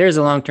here's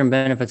the long term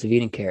benefits of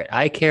eating carrot.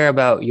 I care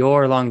about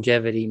your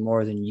longevity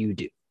more than you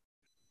do.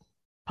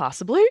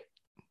 Possibly,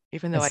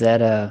 even though Is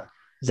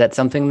that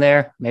something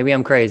there? Maybe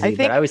I'm crazy, but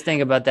think I always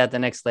think about that the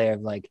next layer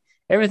of like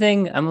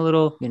everything. I'm a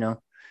little,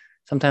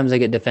 sometimes I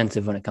get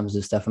defensive when it comes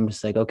to stuff. I'm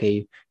just like,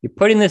 okay, you're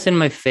putting this in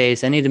my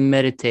face. I need to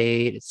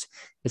meditate.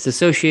 It's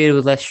associated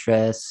with less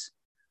stress.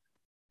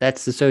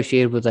 That's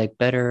associated with like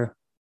better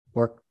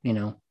work,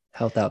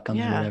 health outcomes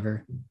or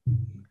whatever.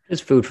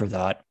 Just food for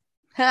thought.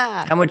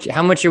 How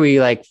much are we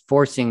like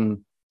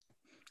forcing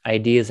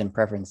ideas and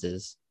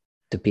preferences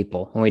to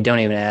people when we don't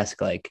even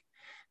ask like,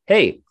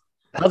 hey,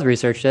 health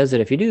research says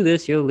that if you do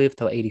this, you'll live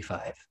till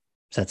 85.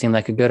 Does that seem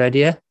like a good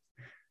idea?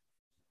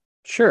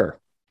 Sure.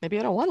 Maybe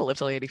I don't want to live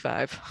till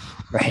 85.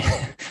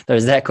 Right.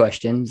 There's that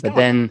question. But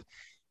then,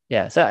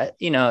 yeah. So, I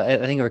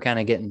think we're kind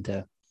of getting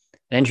to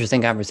an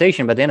interesting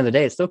conversation. But at the end of the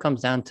day, it still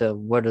comes down to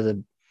what are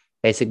the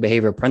basic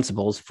behavioral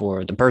principles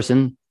for the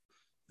person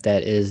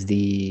that is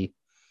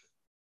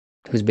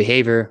whose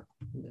behavior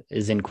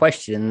is in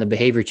question, the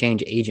behavior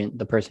change agent,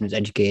 the person who's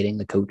educating,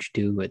 the coach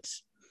too.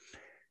 It's,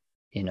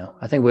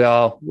 I think we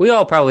all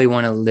probably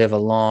want to live a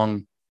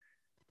long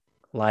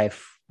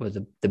life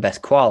with the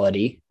best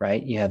quality,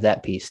 right? You have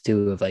that piece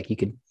too of like, you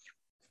could,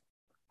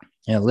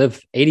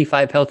 live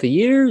 85 healthy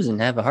years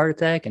and have a heart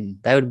attack and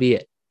that would be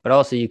it. But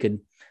also you could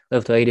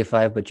live to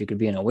 85, but you could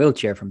be in a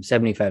wheelchair from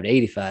 75 to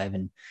 85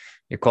 and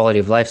your quality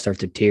of life starts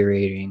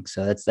deteriorating.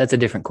 So that's a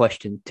different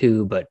question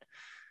too. But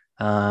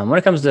when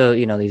it comes to,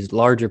 these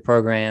larger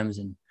programs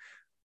and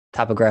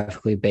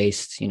topographically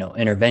based,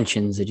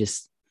 interventions,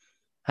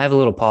 I have a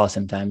little pause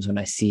sometimes when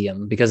I see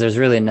them because there's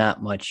really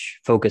not much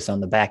focus on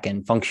the back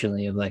end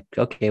functionally of like,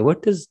 okay,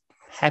 what does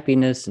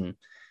happiness and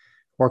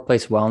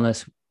workplace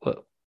wellness,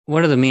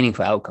 what are the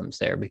meaningful outcomes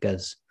there?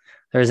 Because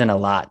there isn't a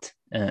lot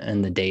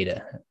in the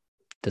data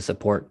to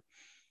support,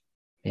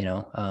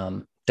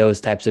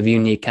 those types of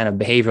unique kind of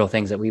behavioral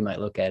things that we might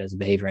look at as a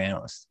behavior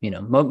analyst.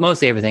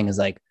 Mostly everything is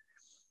like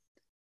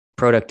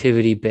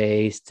productivity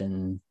based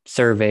and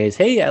surveys.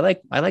 Hey, I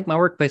like my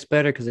workplace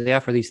better because they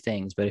offer these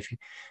things. But if you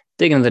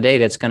dig into the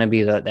data, it's going to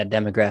be that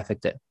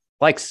demographic that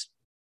likes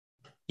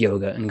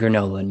yoga and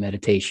granola and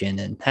meditation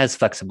and has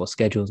flexible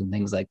schedules and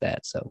things like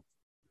that. So,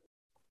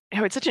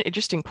 it's such an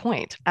interesting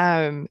point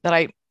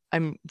that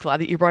I'm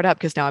glad that you brought up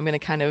because now I'm going to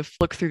kind of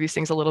look through these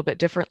things a little bit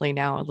differently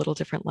now, a little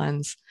different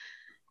lens.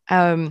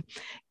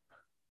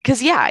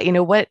 Because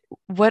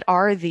what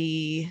are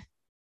the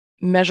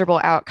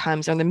measurable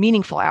outcomes or the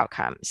meaningful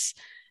outcomes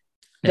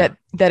that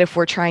if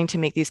we're trying to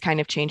make these kind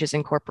of changes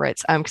in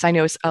corporates, because I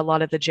know a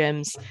lot of the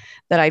gyms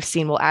that I've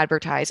seen will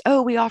advertise,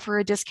 oh, we offer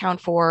a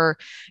discount for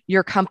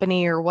your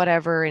company or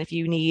whatever. And if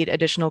you need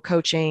additional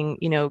coaching,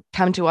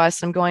 come to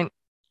us. I'm going,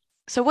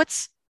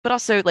 but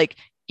also like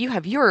you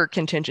have your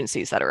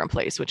contingencies that are in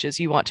place, which is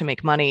you want to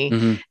make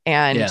money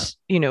and,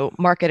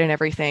 market and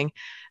everything.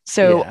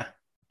 So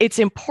it's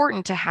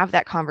important to have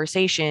that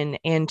conversation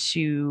and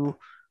to,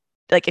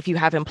 like, if you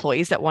have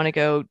employees that want to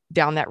go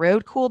down that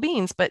road, cool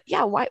beans. But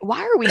why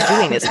are we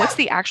doing this? What's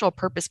the actual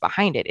purpose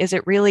behind it? Is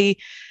it really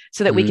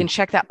so that we can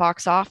check that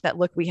box off that,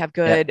 look, we have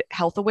good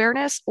health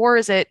awareness, or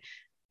is it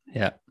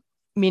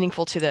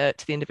meaningful to the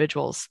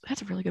individuals?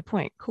 That's a really good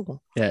point.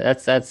 Cool. Yeah,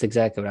 that's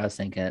exactly what I was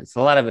thinking. It's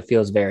a lot of it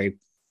feels very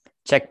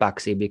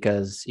checkboxy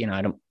because,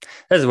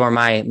 this is where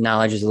my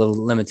knowledge is a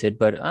little limited,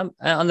 but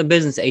on the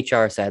business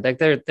HR side, like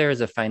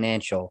there's a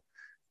financial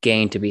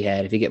gain to be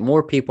had. If you get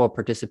more people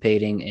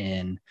participating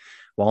in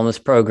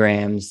wellness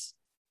programs,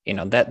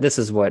 that this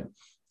is what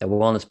the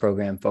wellness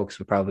program folks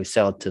would probably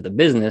sell to the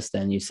business.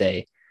 Then you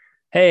say,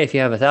 hey, if you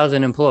have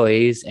 1,000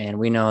 employees and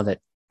we know that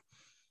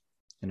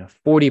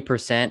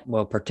 40%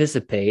 will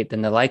participate,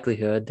 then the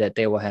likelihood that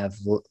they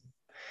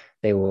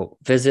will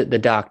visit the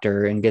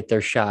doctor and get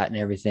their shot and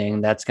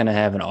everything, that's going to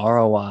have an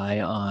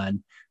ROI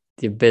on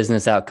the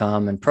business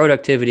outcome, and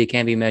productivity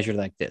can be measured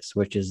like this,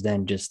 which is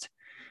then just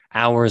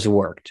hours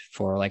worked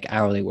for like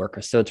hourly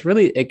workers. So it's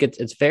really,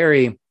 it's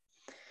very,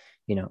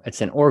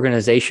 it's an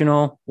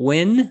organizational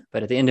win,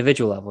 but at the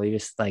individual level, you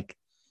just like,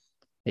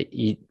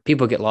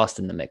 people get lost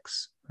in the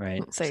mix.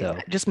 Right. So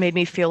it just made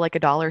me feel like a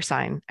dollar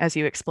sign as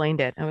you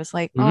explained it. I was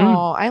like,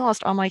 oh, I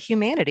lost all my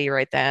humanity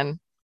right then.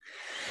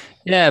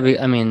 Yeah.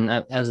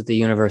 I was at the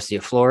University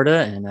of Florida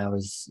and I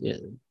was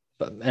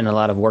in a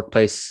lot of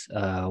workplace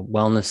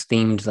wellness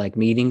themed like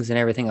meetings and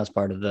everything. I was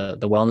part of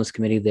the wellness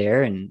committee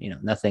there, and,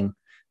 nothing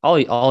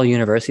all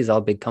universities,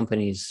 all big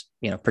companies,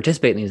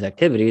 participate in these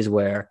activities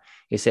where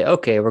you say,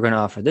 okay, we're going to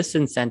offer this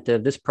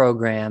incentive, this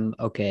program.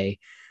 Okay.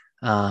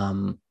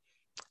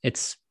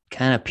 It's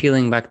kind of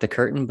peeling back the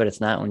curtain, but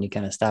it's not when you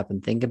kind of stop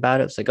and think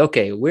about it. It's like,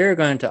 okay, we're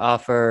going to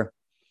offer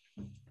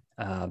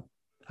a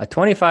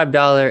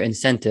 $25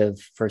 incentive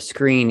for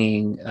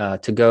screening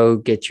to go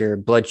get your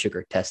blood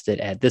sugar tested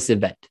at this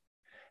event.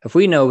 If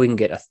we know we can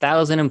get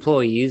 1,000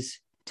 employees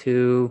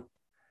to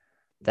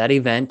that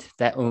event,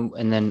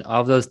 and then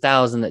of those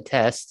 1,000 that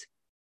test,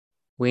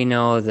 we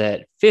know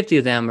that 50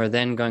 of them are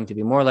then going to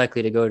be more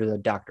likely to go to the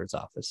doctor's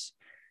office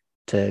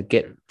to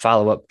get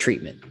follow-up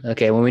treatment.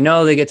 Okay, when we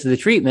know they get to the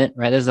treatment,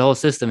 right, there's the whole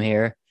system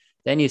here.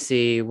 Then you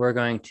see we're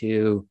going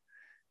to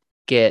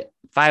get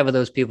 5 of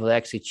those people to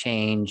actually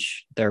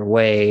change their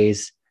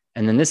ways.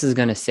 And then this is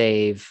going to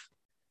save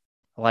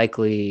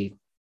likely,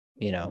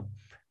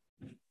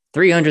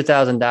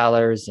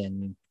 $300,000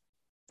 in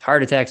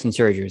heart attacks and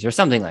surgeries or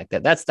something like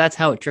that. That's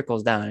how it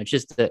trickles down. It's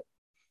just that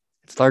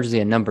it's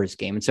largely a numbers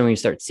game. And so when you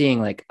start seeing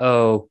like,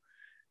 oh,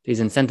 these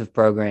incentive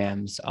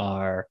programs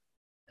are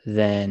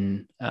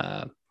then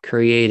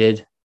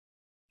created,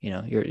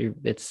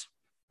 it's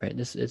right.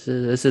 This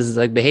is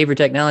like behavior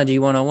technology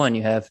 101.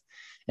 You have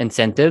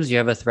incentives, you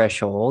have a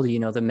threshold,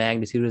 the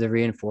magnitude of the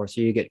reinforcer.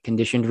 You get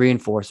conditioned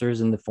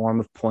reinforcers in the form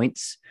of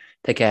points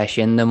to cash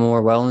in the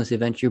more wellness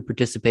events you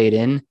participate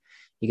in.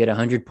 You get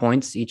 100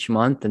 points each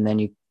month, and then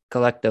you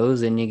collect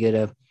those and you get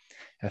a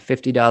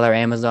 $50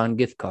 Amazon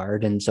gift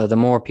card. And so the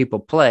more people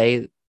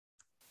play,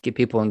 get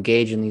people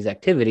engaged in these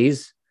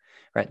activities,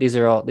 right? This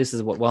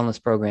is what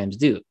wellness programs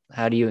do.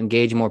 How do you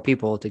engage more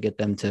people to get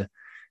them to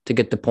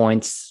get the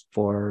points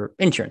for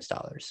insurance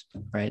dollars,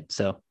 right?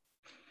 So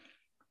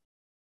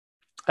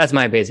that's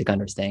my basic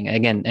understanding.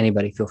 Again,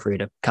 anybody feel free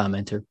to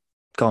comment or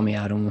call me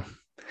out on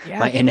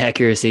my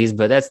inaccuracies,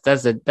 but that's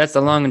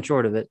the long and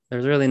short of it.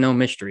 There's really no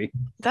mystery.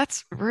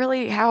 That's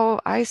really how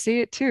I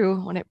see it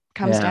too when it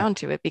comes down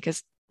to it,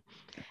 because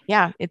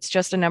it's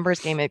just a numbers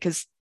game.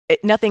 Because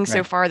nothing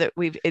so far that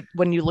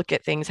when you look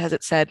at things, has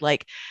it said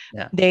like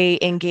they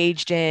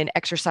engaged in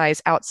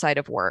exercise outside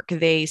of work,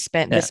 they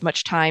spent this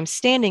much time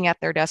standing at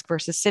their desk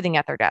versus sitting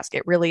at their desk.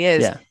 It really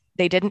is.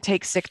 They didn't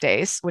take sick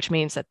days, which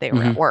means that they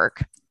were at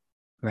work.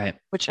 Right.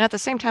 Which at the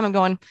same time, I'm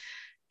going,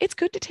 it's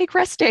good to take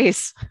rest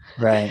days.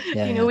 Right.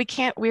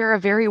 Yeah, we're a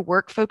very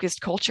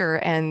work-focused culture,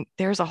 and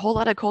there's a whole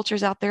lot of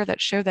cultures out there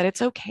that show that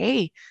it's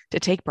okay to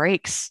take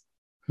breaks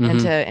and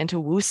to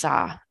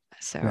woosah.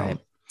 So, right.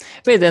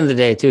 But at the end of the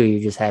day, too,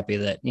 you're just happy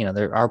that,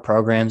 there are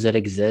programs that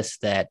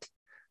exist that,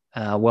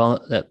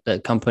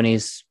 that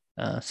companies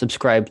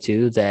subscribe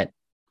to that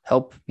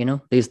help,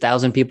 these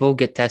 1,000 people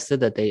get tested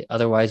that they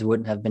otherwise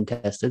wouldn't have been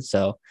tested.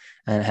 So,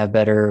 and have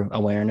better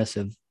awareness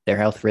of their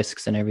health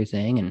risks and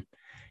everything. And,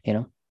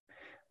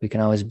 we can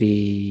always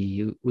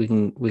we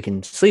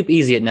can sleep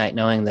easy at night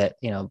knowing that,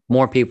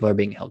 more people are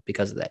being helped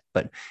because of that.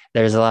 But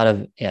there's a lot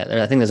of,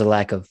 I think there's a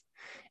lack of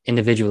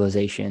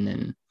individualization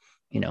and,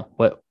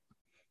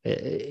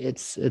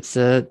 it's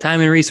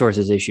time and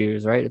resources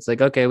issues, right? It's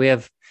like, okay, we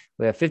have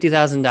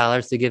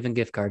 $50,000 to give in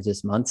gift cards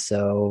this month.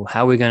 So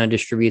how are we going to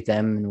distribute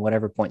them in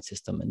whatever point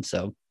system? And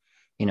so,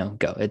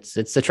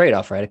 it's a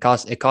trade-off, right?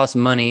 It costs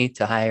money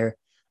to hire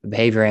a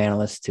behavior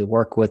analyst to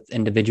work with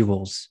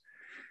individuals,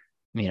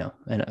 in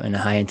a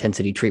high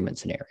intensity treatment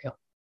scenario.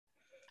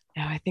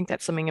 Yeah, I think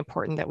that's something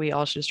important that we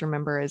all should just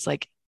remember is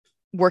like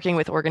working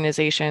with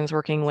organizations,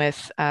 working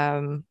with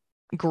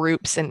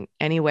groups in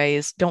any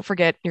ways. Don't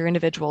forget your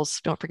individuals.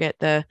 Don't forget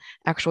the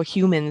actual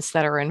humans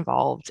that are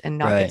involved, and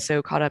not get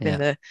so caught up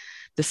in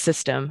the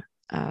system.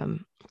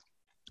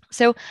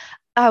 So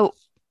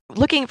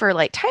looking for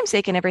like time's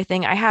sake and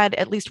everything, I had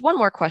at least one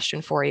more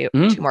question for you.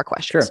 2 more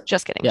questions. Sure.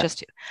 Just kidding. Just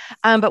 2.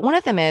 But one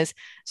of them is,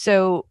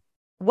 so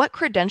what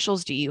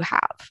credentials do you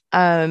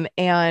have?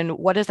 And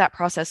what does that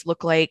process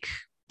look like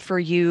for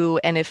you?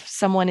 And if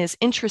someone is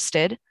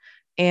interested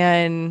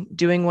in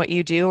doing what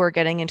you do or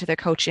getting into the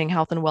coaching,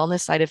 health and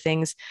wellness side of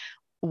things,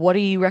 what do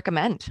you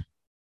recommend?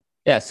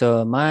 Yeah.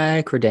 So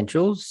my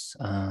credentials,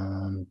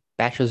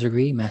 bachelor's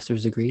degree,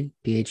 master's degree,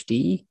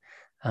 PhD,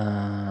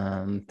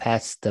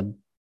 passed the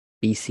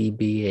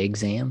BCBA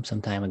exam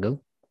some time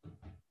ago,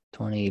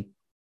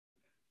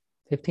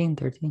 2015,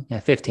 13,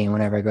 15,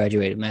 whenever I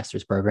graduated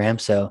master's program.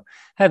 So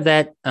I have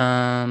that.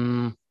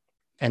 And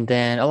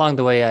then along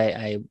the way,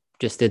 I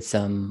just did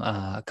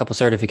a couple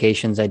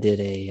certifications. I did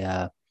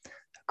a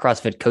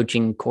CrossFit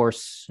coaching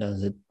course. It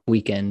was a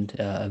weekend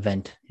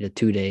event, a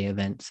 2-day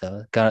event.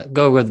 So go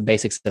over the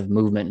basics of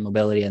movement and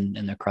mobility and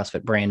the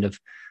CrossFit brand of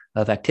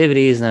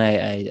activities. And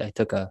I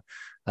took a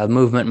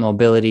movement and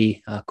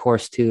mobility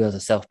course too, as a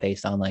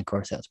self-paced online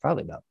course. That was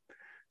probably about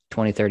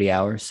 20, 30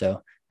 hours.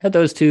 So had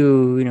those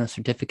 2,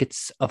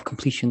 certificates of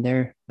completion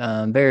there.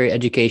 Very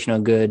educational,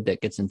 good.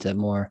 That gets into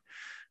more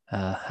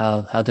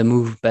how to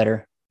move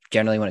better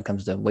generally when it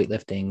comes to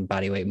weightlifting,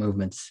 body weight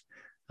movements,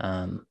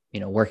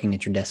 working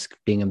at your desk,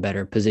 being in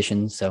better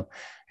positions. So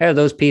I have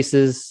those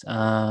pieces.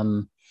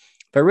 But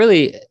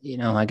really,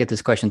 I get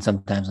this question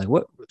sometimes, like,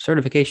 what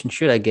certification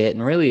should I get?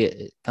 And really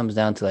it comes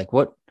down to like,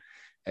 what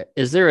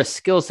is there a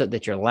skill set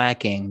that you're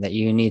lacking that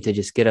you need to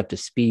just get up to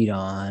speed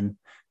on,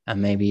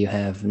 and maybe you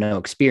have no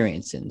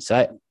experience in?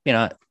 So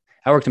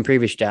I worked in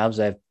previous jobs.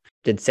 I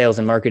did sales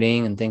and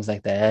marketing and things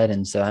like that.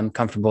 And so I'm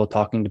comfortable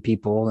talking to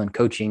people, and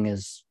coaching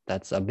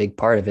that's a big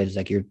part of it. Is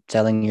like you're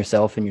selling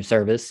yourself and your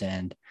service.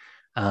 And,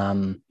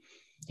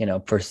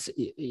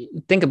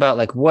 think about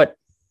like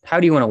how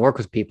do you want to work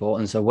with people?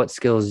 And so what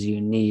skills do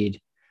you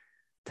need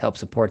to help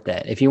support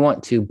that? If you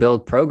want to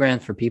build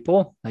programs for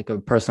people, like a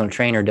personal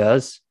trainer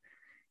does,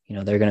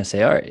 they're going to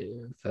say, all right,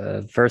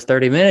 first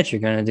 30 minutes, you're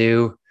going to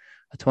do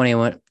a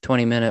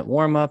 20-minute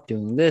warm up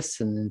doing this.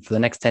 And then for the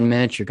next 10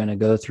 minutes, you're going to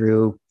go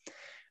through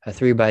a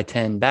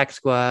 3x10 back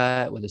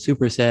squat with a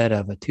superset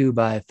of a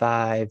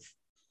 2x5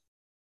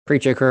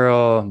 preacher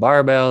curl,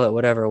 barbell at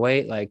whatever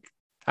weight. Like,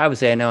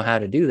 obviously I know how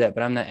to do that,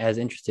 but I'm not as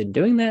interested in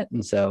doing that.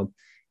 And so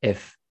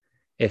if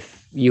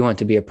you want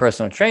to be a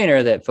personal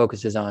trainer that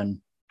focuses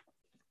on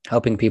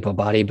helping people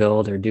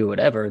bodybuild or do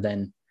whatever,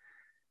 then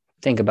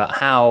think about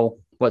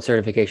what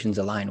certifications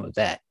align with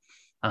that.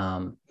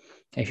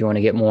 If you want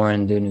to get more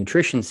into the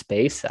nutrition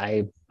space,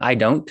 I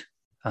don't.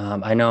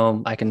 I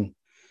know I can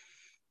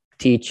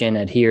teach and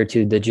adhere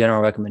to the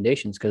general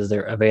recommendations because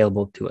they're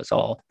available to us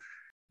all.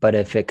 But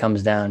if it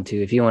comes down to,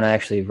 if you want to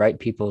actually write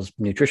people's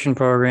nutrition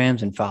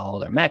programs and follow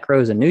their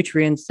macros and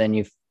nutrients, then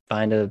you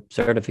find a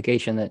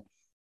certification that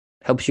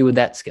helps you with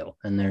that skill.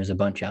 And there's a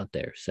bunch out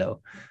there.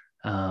 So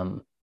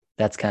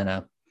that's kind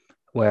of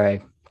where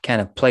I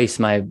kind of place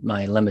my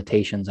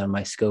limitations on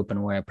my scope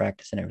and where I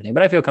practice and everything.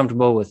 But I feel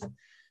comfortable with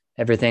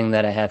everything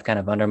that I have kind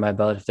of under my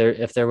belt.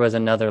 If there was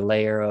another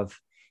layer of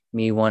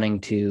me wanting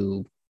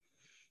to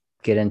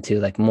get into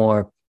like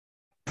more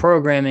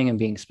programming and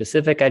being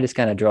specific, I just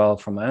kind of draw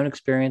from my own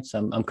experience.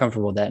 I'm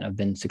comfortable with that, and I've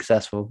been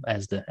successful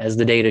as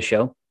the data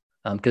show,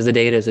 because the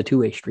data is a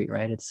two-way street,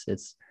 right?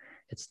 It's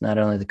not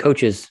only the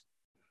coaches,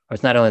 or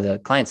it's not only the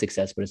client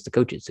success, but it's the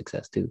coach's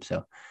success too.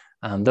 So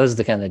those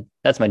are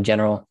that's my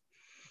general,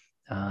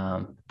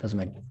 those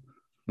are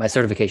my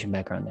certification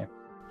background there.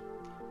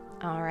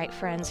 All right,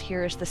 friends,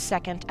 here's the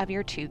second of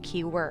your 2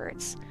 key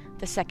words.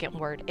 The second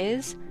word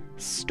is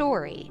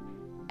story.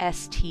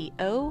 STORY.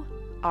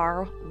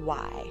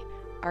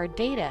 Our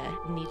data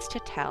needs to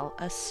tell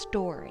a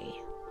story.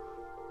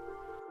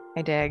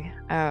 I dig.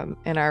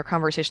 In our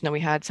conversation that we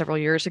had several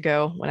years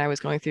ago when I was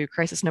going through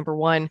crisis number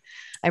 1,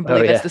 I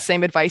believe it's the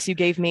same advice you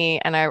gave me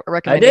and our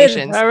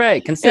recommendations. I did? All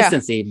right.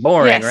 Consistency. Yeah.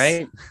 Boring, yes.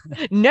 Right?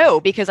 No,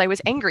 because I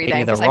was angry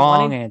then. The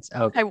wrong answer.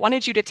 Okay. I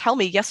wanted you to tell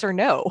me yes or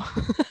no.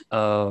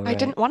 Oh, right. I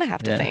didn't want to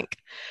have to think.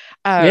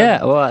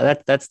 Well,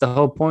 that's the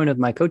whole point of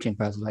my coaching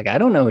process. Like, I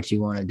don't know what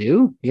you want to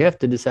do. You have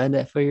to decide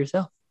that for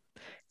yourself.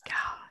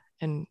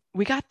 And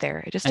we got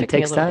there. It just took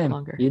me a little bit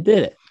longer. You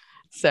did it.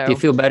 So, do you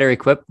feel better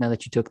equipped now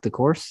that you took the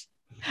course?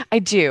 I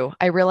do.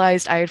 I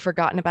realized I had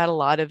forgotten about a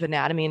lot of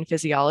anatomy and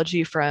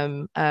physiology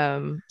from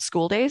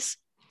school days.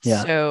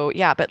 Yeah. So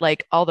but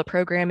like all the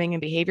programming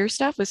and behavior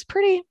stuff was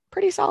pretty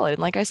solid.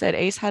 Like I said,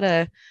 ACE had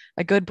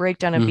a good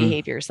breakdown of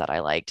behaviors that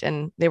I liked,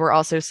 and they were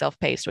also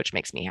self-paced, which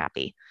makes me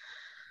happy.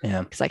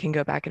 Yeah, because I can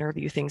go back and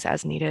review things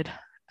as needed.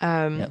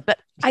 But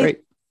I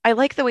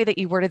like the way that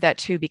you worded that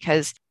too,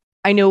 because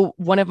I know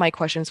one of my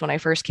questions when I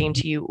first came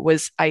to you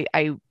was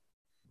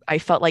I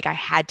felt like I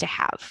had to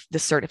have the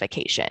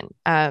certification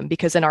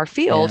because in our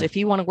field, if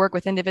you want to work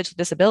with individuals with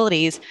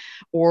disabilities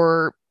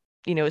or,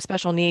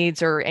 special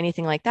needs or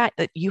anything like that,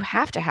 you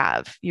have to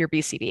have your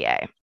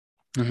BCBA.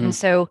 And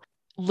so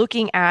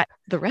looking at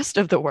the rest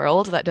of the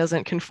world that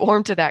doesn't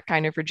conform to that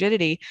kind of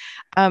rigidity,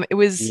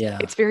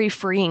 it's very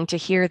freeing to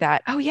hear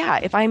that,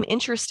 if I'm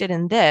interested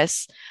in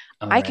this,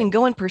 I can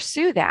go and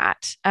pursue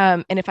that.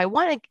 And if I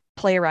want to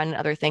play around in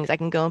other things, I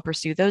can go and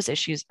pursue those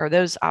issues or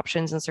those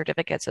options and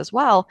certificates as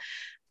well.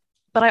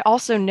 But I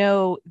also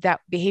know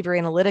that behavior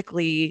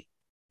analytically,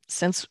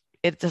 since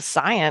it's a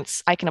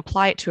science, I can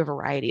apply it to a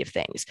variety of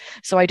things.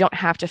 So I don't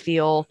have to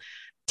feel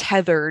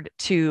tethered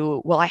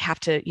to, I have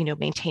to,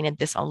 maintain in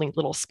this only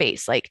little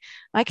space. Like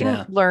I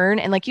can learn.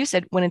 And like you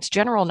said, when it's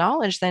general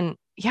knowledge, then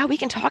we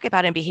can talk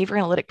about it in behavior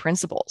analytic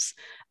principles.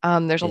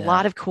 There's a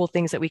lot of cool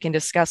things that we can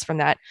discuss from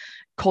that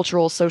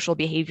cultural, social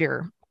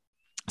behavior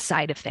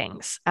side of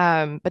things.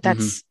 But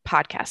that's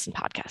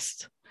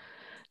podcasts.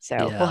 So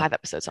we'll have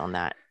episodes on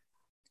that.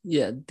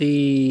 Yeah.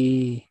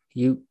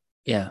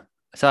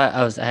 So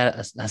I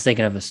was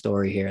thinking of a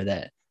story here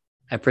that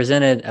I was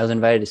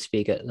invited to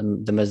speak at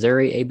the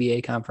Missouri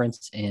ABA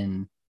conference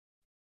in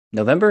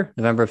November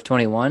of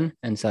 21.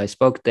 And so I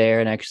spoke there,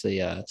 and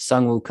actually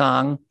Sung Woo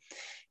Kong,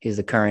 he's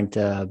the current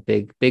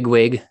big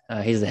wig.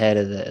 He's the head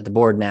of the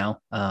board now.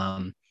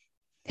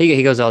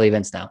 He goes to all the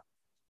events now.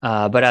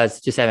 But I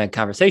was just having a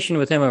conversation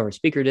with him over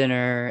speaker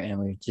dinner, and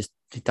we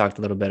talked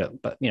a little bit,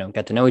 but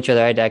got to know each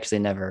other. I'd actually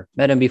never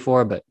met him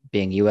before, but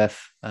being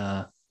UF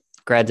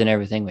grads and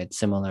everything, we had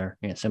similar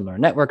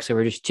networks, so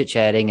we're just chit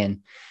chatting, and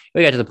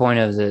we got to the point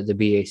of the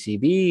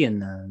BACB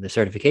and the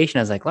certification.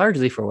 I was like,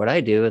 largely for what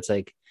I do, it's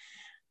like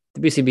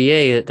the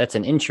BCBA, that's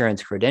an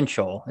insurance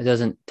credential. It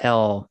doesn't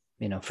tell,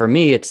 for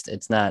me, it's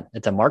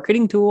a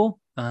marketing tool.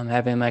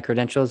 having my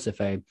credentials.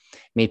 If I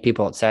meet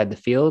people outside the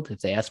field, if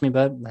they ask me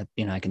about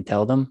it, I can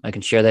tell them, I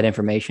can share that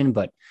information.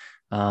 But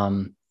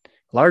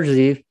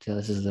largely, so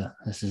this is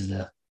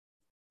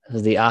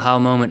the aha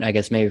moment, I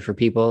guess, maybe for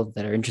people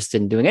that are interested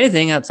in doing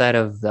anything outside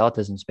of the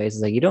autism space.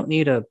 Is like, you don't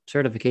need a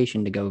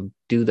certification to go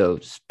do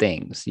those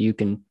things. You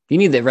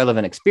need the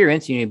relevant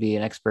experience. You need to be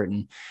an expert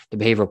in the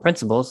behavioral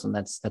principles. And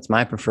that's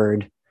my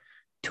preferred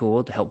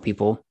tool to help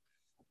people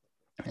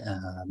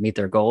meet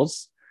their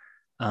goals.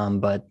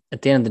 But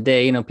at the end of the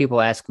day,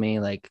 people ask me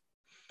like,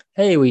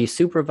 hey, will you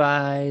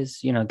supervise,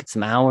 get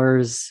some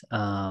hours?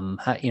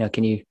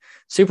 Can you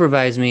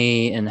supervise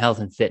me in health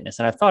and fitness?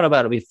 And I've thought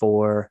about it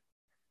before.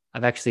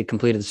 I've actually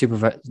completed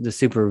the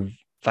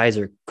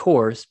supervisor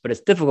course, but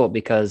it's difficult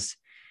because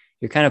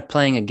you're kind of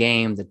playing a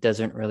game that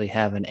doesn't really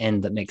have an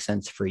end that makes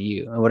sense for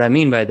you. And what I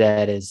mean by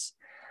that is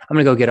I'm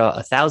going to go get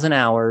 1,000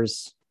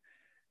 hours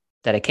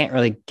that I can't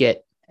really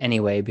get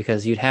anyway,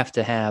 because you'd have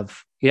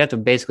to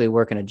basically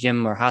work in a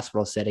gym or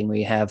hospital setting where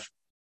you have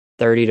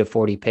 30 to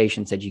 40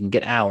 patients that you can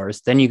get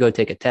hours. Then you go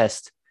take a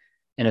test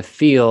in a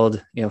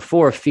field,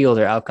 for a field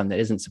or outcome that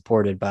isn't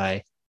supported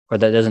by, or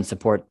that doesn't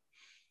support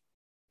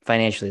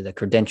financially the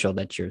credential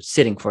that you're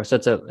sitting for. So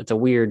it's a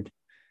weird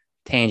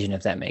tangent,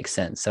 if that makes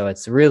sense. So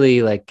it's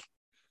really like,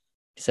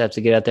 you just have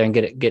to get out there and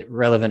get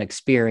relevant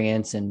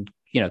experience, and,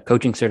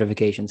 coaching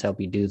certifications help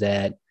you do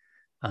that.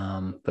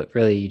 But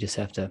really you just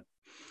have to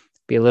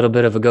be a little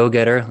bit of a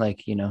go-getter,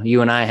 like,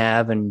 you and I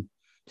have, and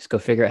just go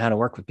figure out how to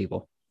work with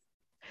people.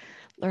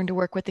 Learn to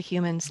work with the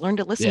humans, learn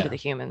to listen to the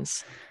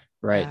humans.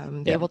 Right.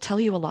 They will tell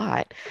you a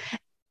lot.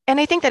 And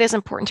I think that is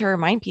important to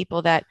remind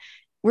people that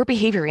we're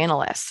behavior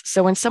analysts.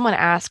 So when someone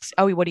asks,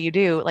 oh, what do you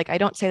do? Like, I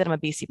don't say that I'm a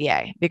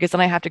BCBA, because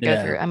then I have to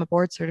go through, I'm a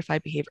board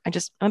certified behavior. I'm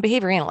a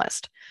behavior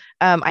analyst.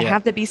 I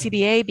have the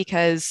BCBA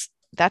because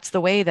that's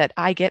the way that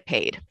I get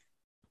paid.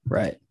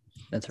 Right.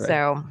 That's right.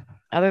 So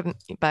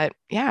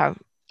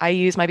I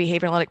use my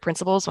behavior analytic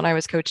principles when I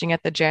was coaching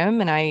at the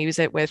gym, and I use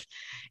it with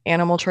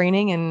animal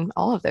training and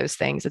all of those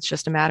things. It's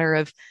just a matter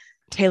of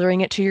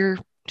tailoring it to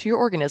your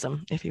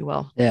organism, if you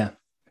will. Yeah.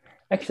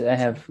 Actually,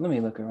 let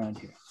me look around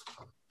here.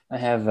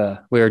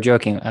 We were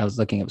joking. I was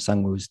looking up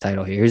Sungwoo's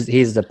title here.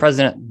 He's the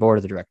president board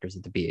of the directors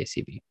at the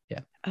BACB. Yeah.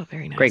 Oh,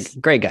 very nice.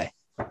 Great guy.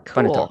 Cool.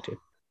 Fun to talk to.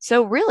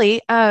 So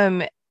really,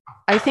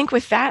 I think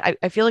with that,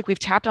 I feel like we've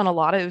tapped on a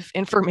lot of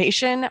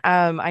information.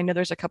 I know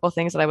there's a couple of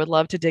things that I would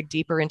love to dig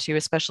deeper into,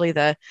 especially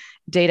the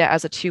data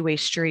as a two-way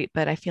street,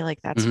 but I feel like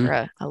that's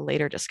for a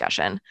later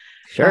discussion.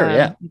 Sure,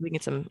 yeah. We can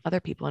get some other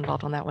people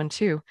involved on that one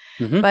too.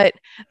 Mm-hmm. But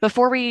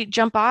before we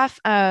jump off,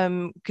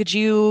 could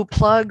you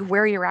plug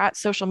where you're at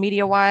social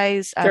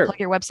media-wise, sure. Plug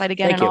your website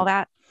again all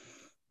that?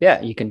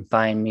 Yeah, you can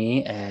find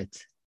me at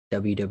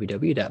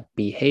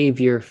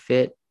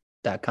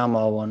www.behaviorfit.com,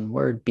 all one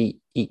word,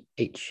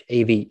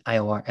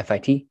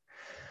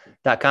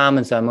 BEHAVIORFIT.com.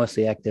 And so I'm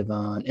mostly active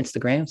on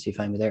Instagram. So you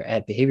find me there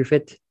at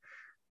BehaviorFit.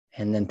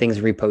 And then things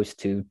repost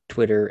to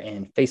Twitter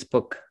and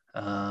Facebook.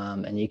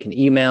 And you can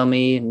email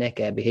me,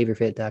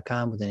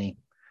 nick@behaviorfit.com, with any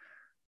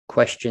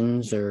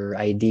questions or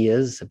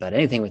ideas about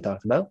anything we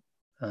talked about.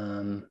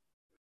 And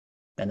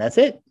that's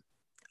it.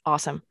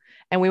 Awesome.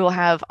 And we will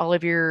have all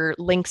of your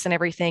links and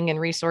everything and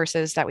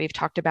resources that we've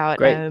talked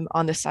about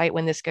on the site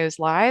when this goes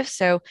live.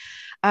 So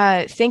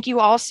thank you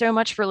all so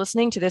much for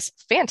listening to this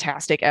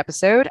fantastic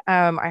episode.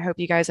 I hope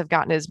you guys have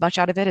gotten as much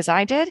out of it as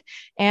I did.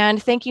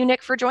 And thank you,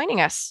 Nick, for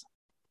joining us.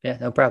 Yeah,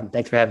 no problem.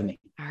 Thanks for having me.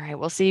 All right.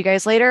 We'll see you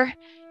guys later.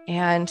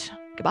 And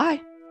goodbye.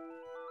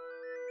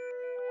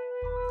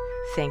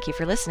 Thank you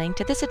for listening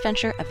to this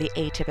adventure of the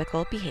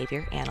Atypical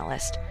Behavior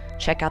Analyst.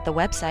 Check out the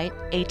website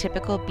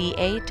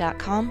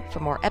atypicalba.com for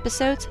more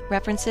episodes,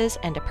 references,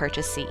 and to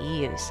purchase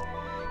CEUs.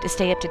 To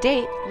stay up to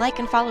date, like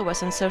and follow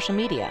us on social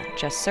media.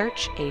 Just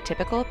search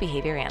Atypical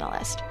Behavior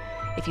Analyst.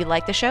 If you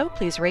like the show,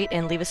 please rate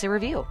and leave us a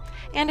review.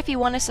 And if you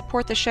want to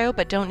support the show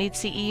but don't need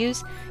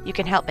CEUs, you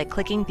can help by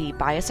clicking the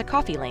Buy Us a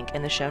Coffee link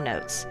in the show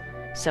notes.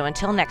 So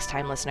until next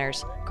time,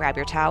 listeners, grab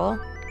your towel,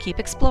 keep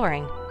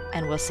exploring,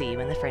 and we'll see you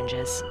in the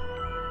fringes.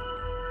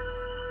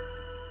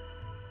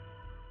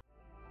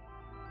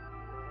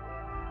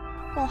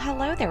 Well,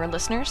 hello there,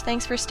 listeners.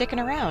 Thanks for sticking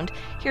around.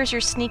 Here's your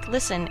sneak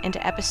listen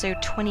into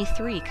episode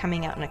 23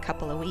 coming out in a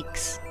couple of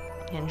weeks.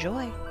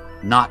 Enjoy.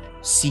 Not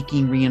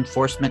seeking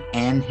reinforcement,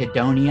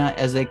 anhedonia,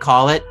 as they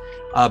call it,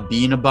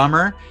 being a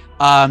bummer,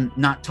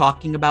 not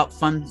talking about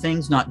fun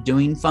things, not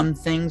doing fun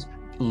things,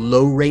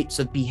 low rates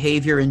of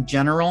behavior in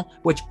general,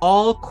 which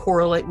all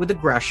correlate with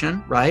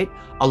aggression, right?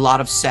 A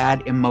lot of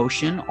sad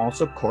emotion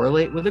also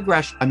correlate with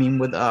aggression.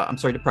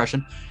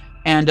 Depression.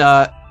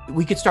 And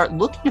we could start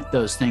looking at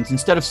those things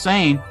instead of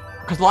saying,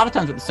 because a lot of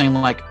times we're saying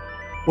like,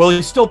 well,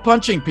 he's still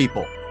punching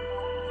people.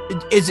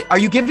 Are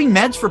you giving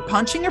meds for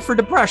punching or for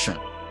depression?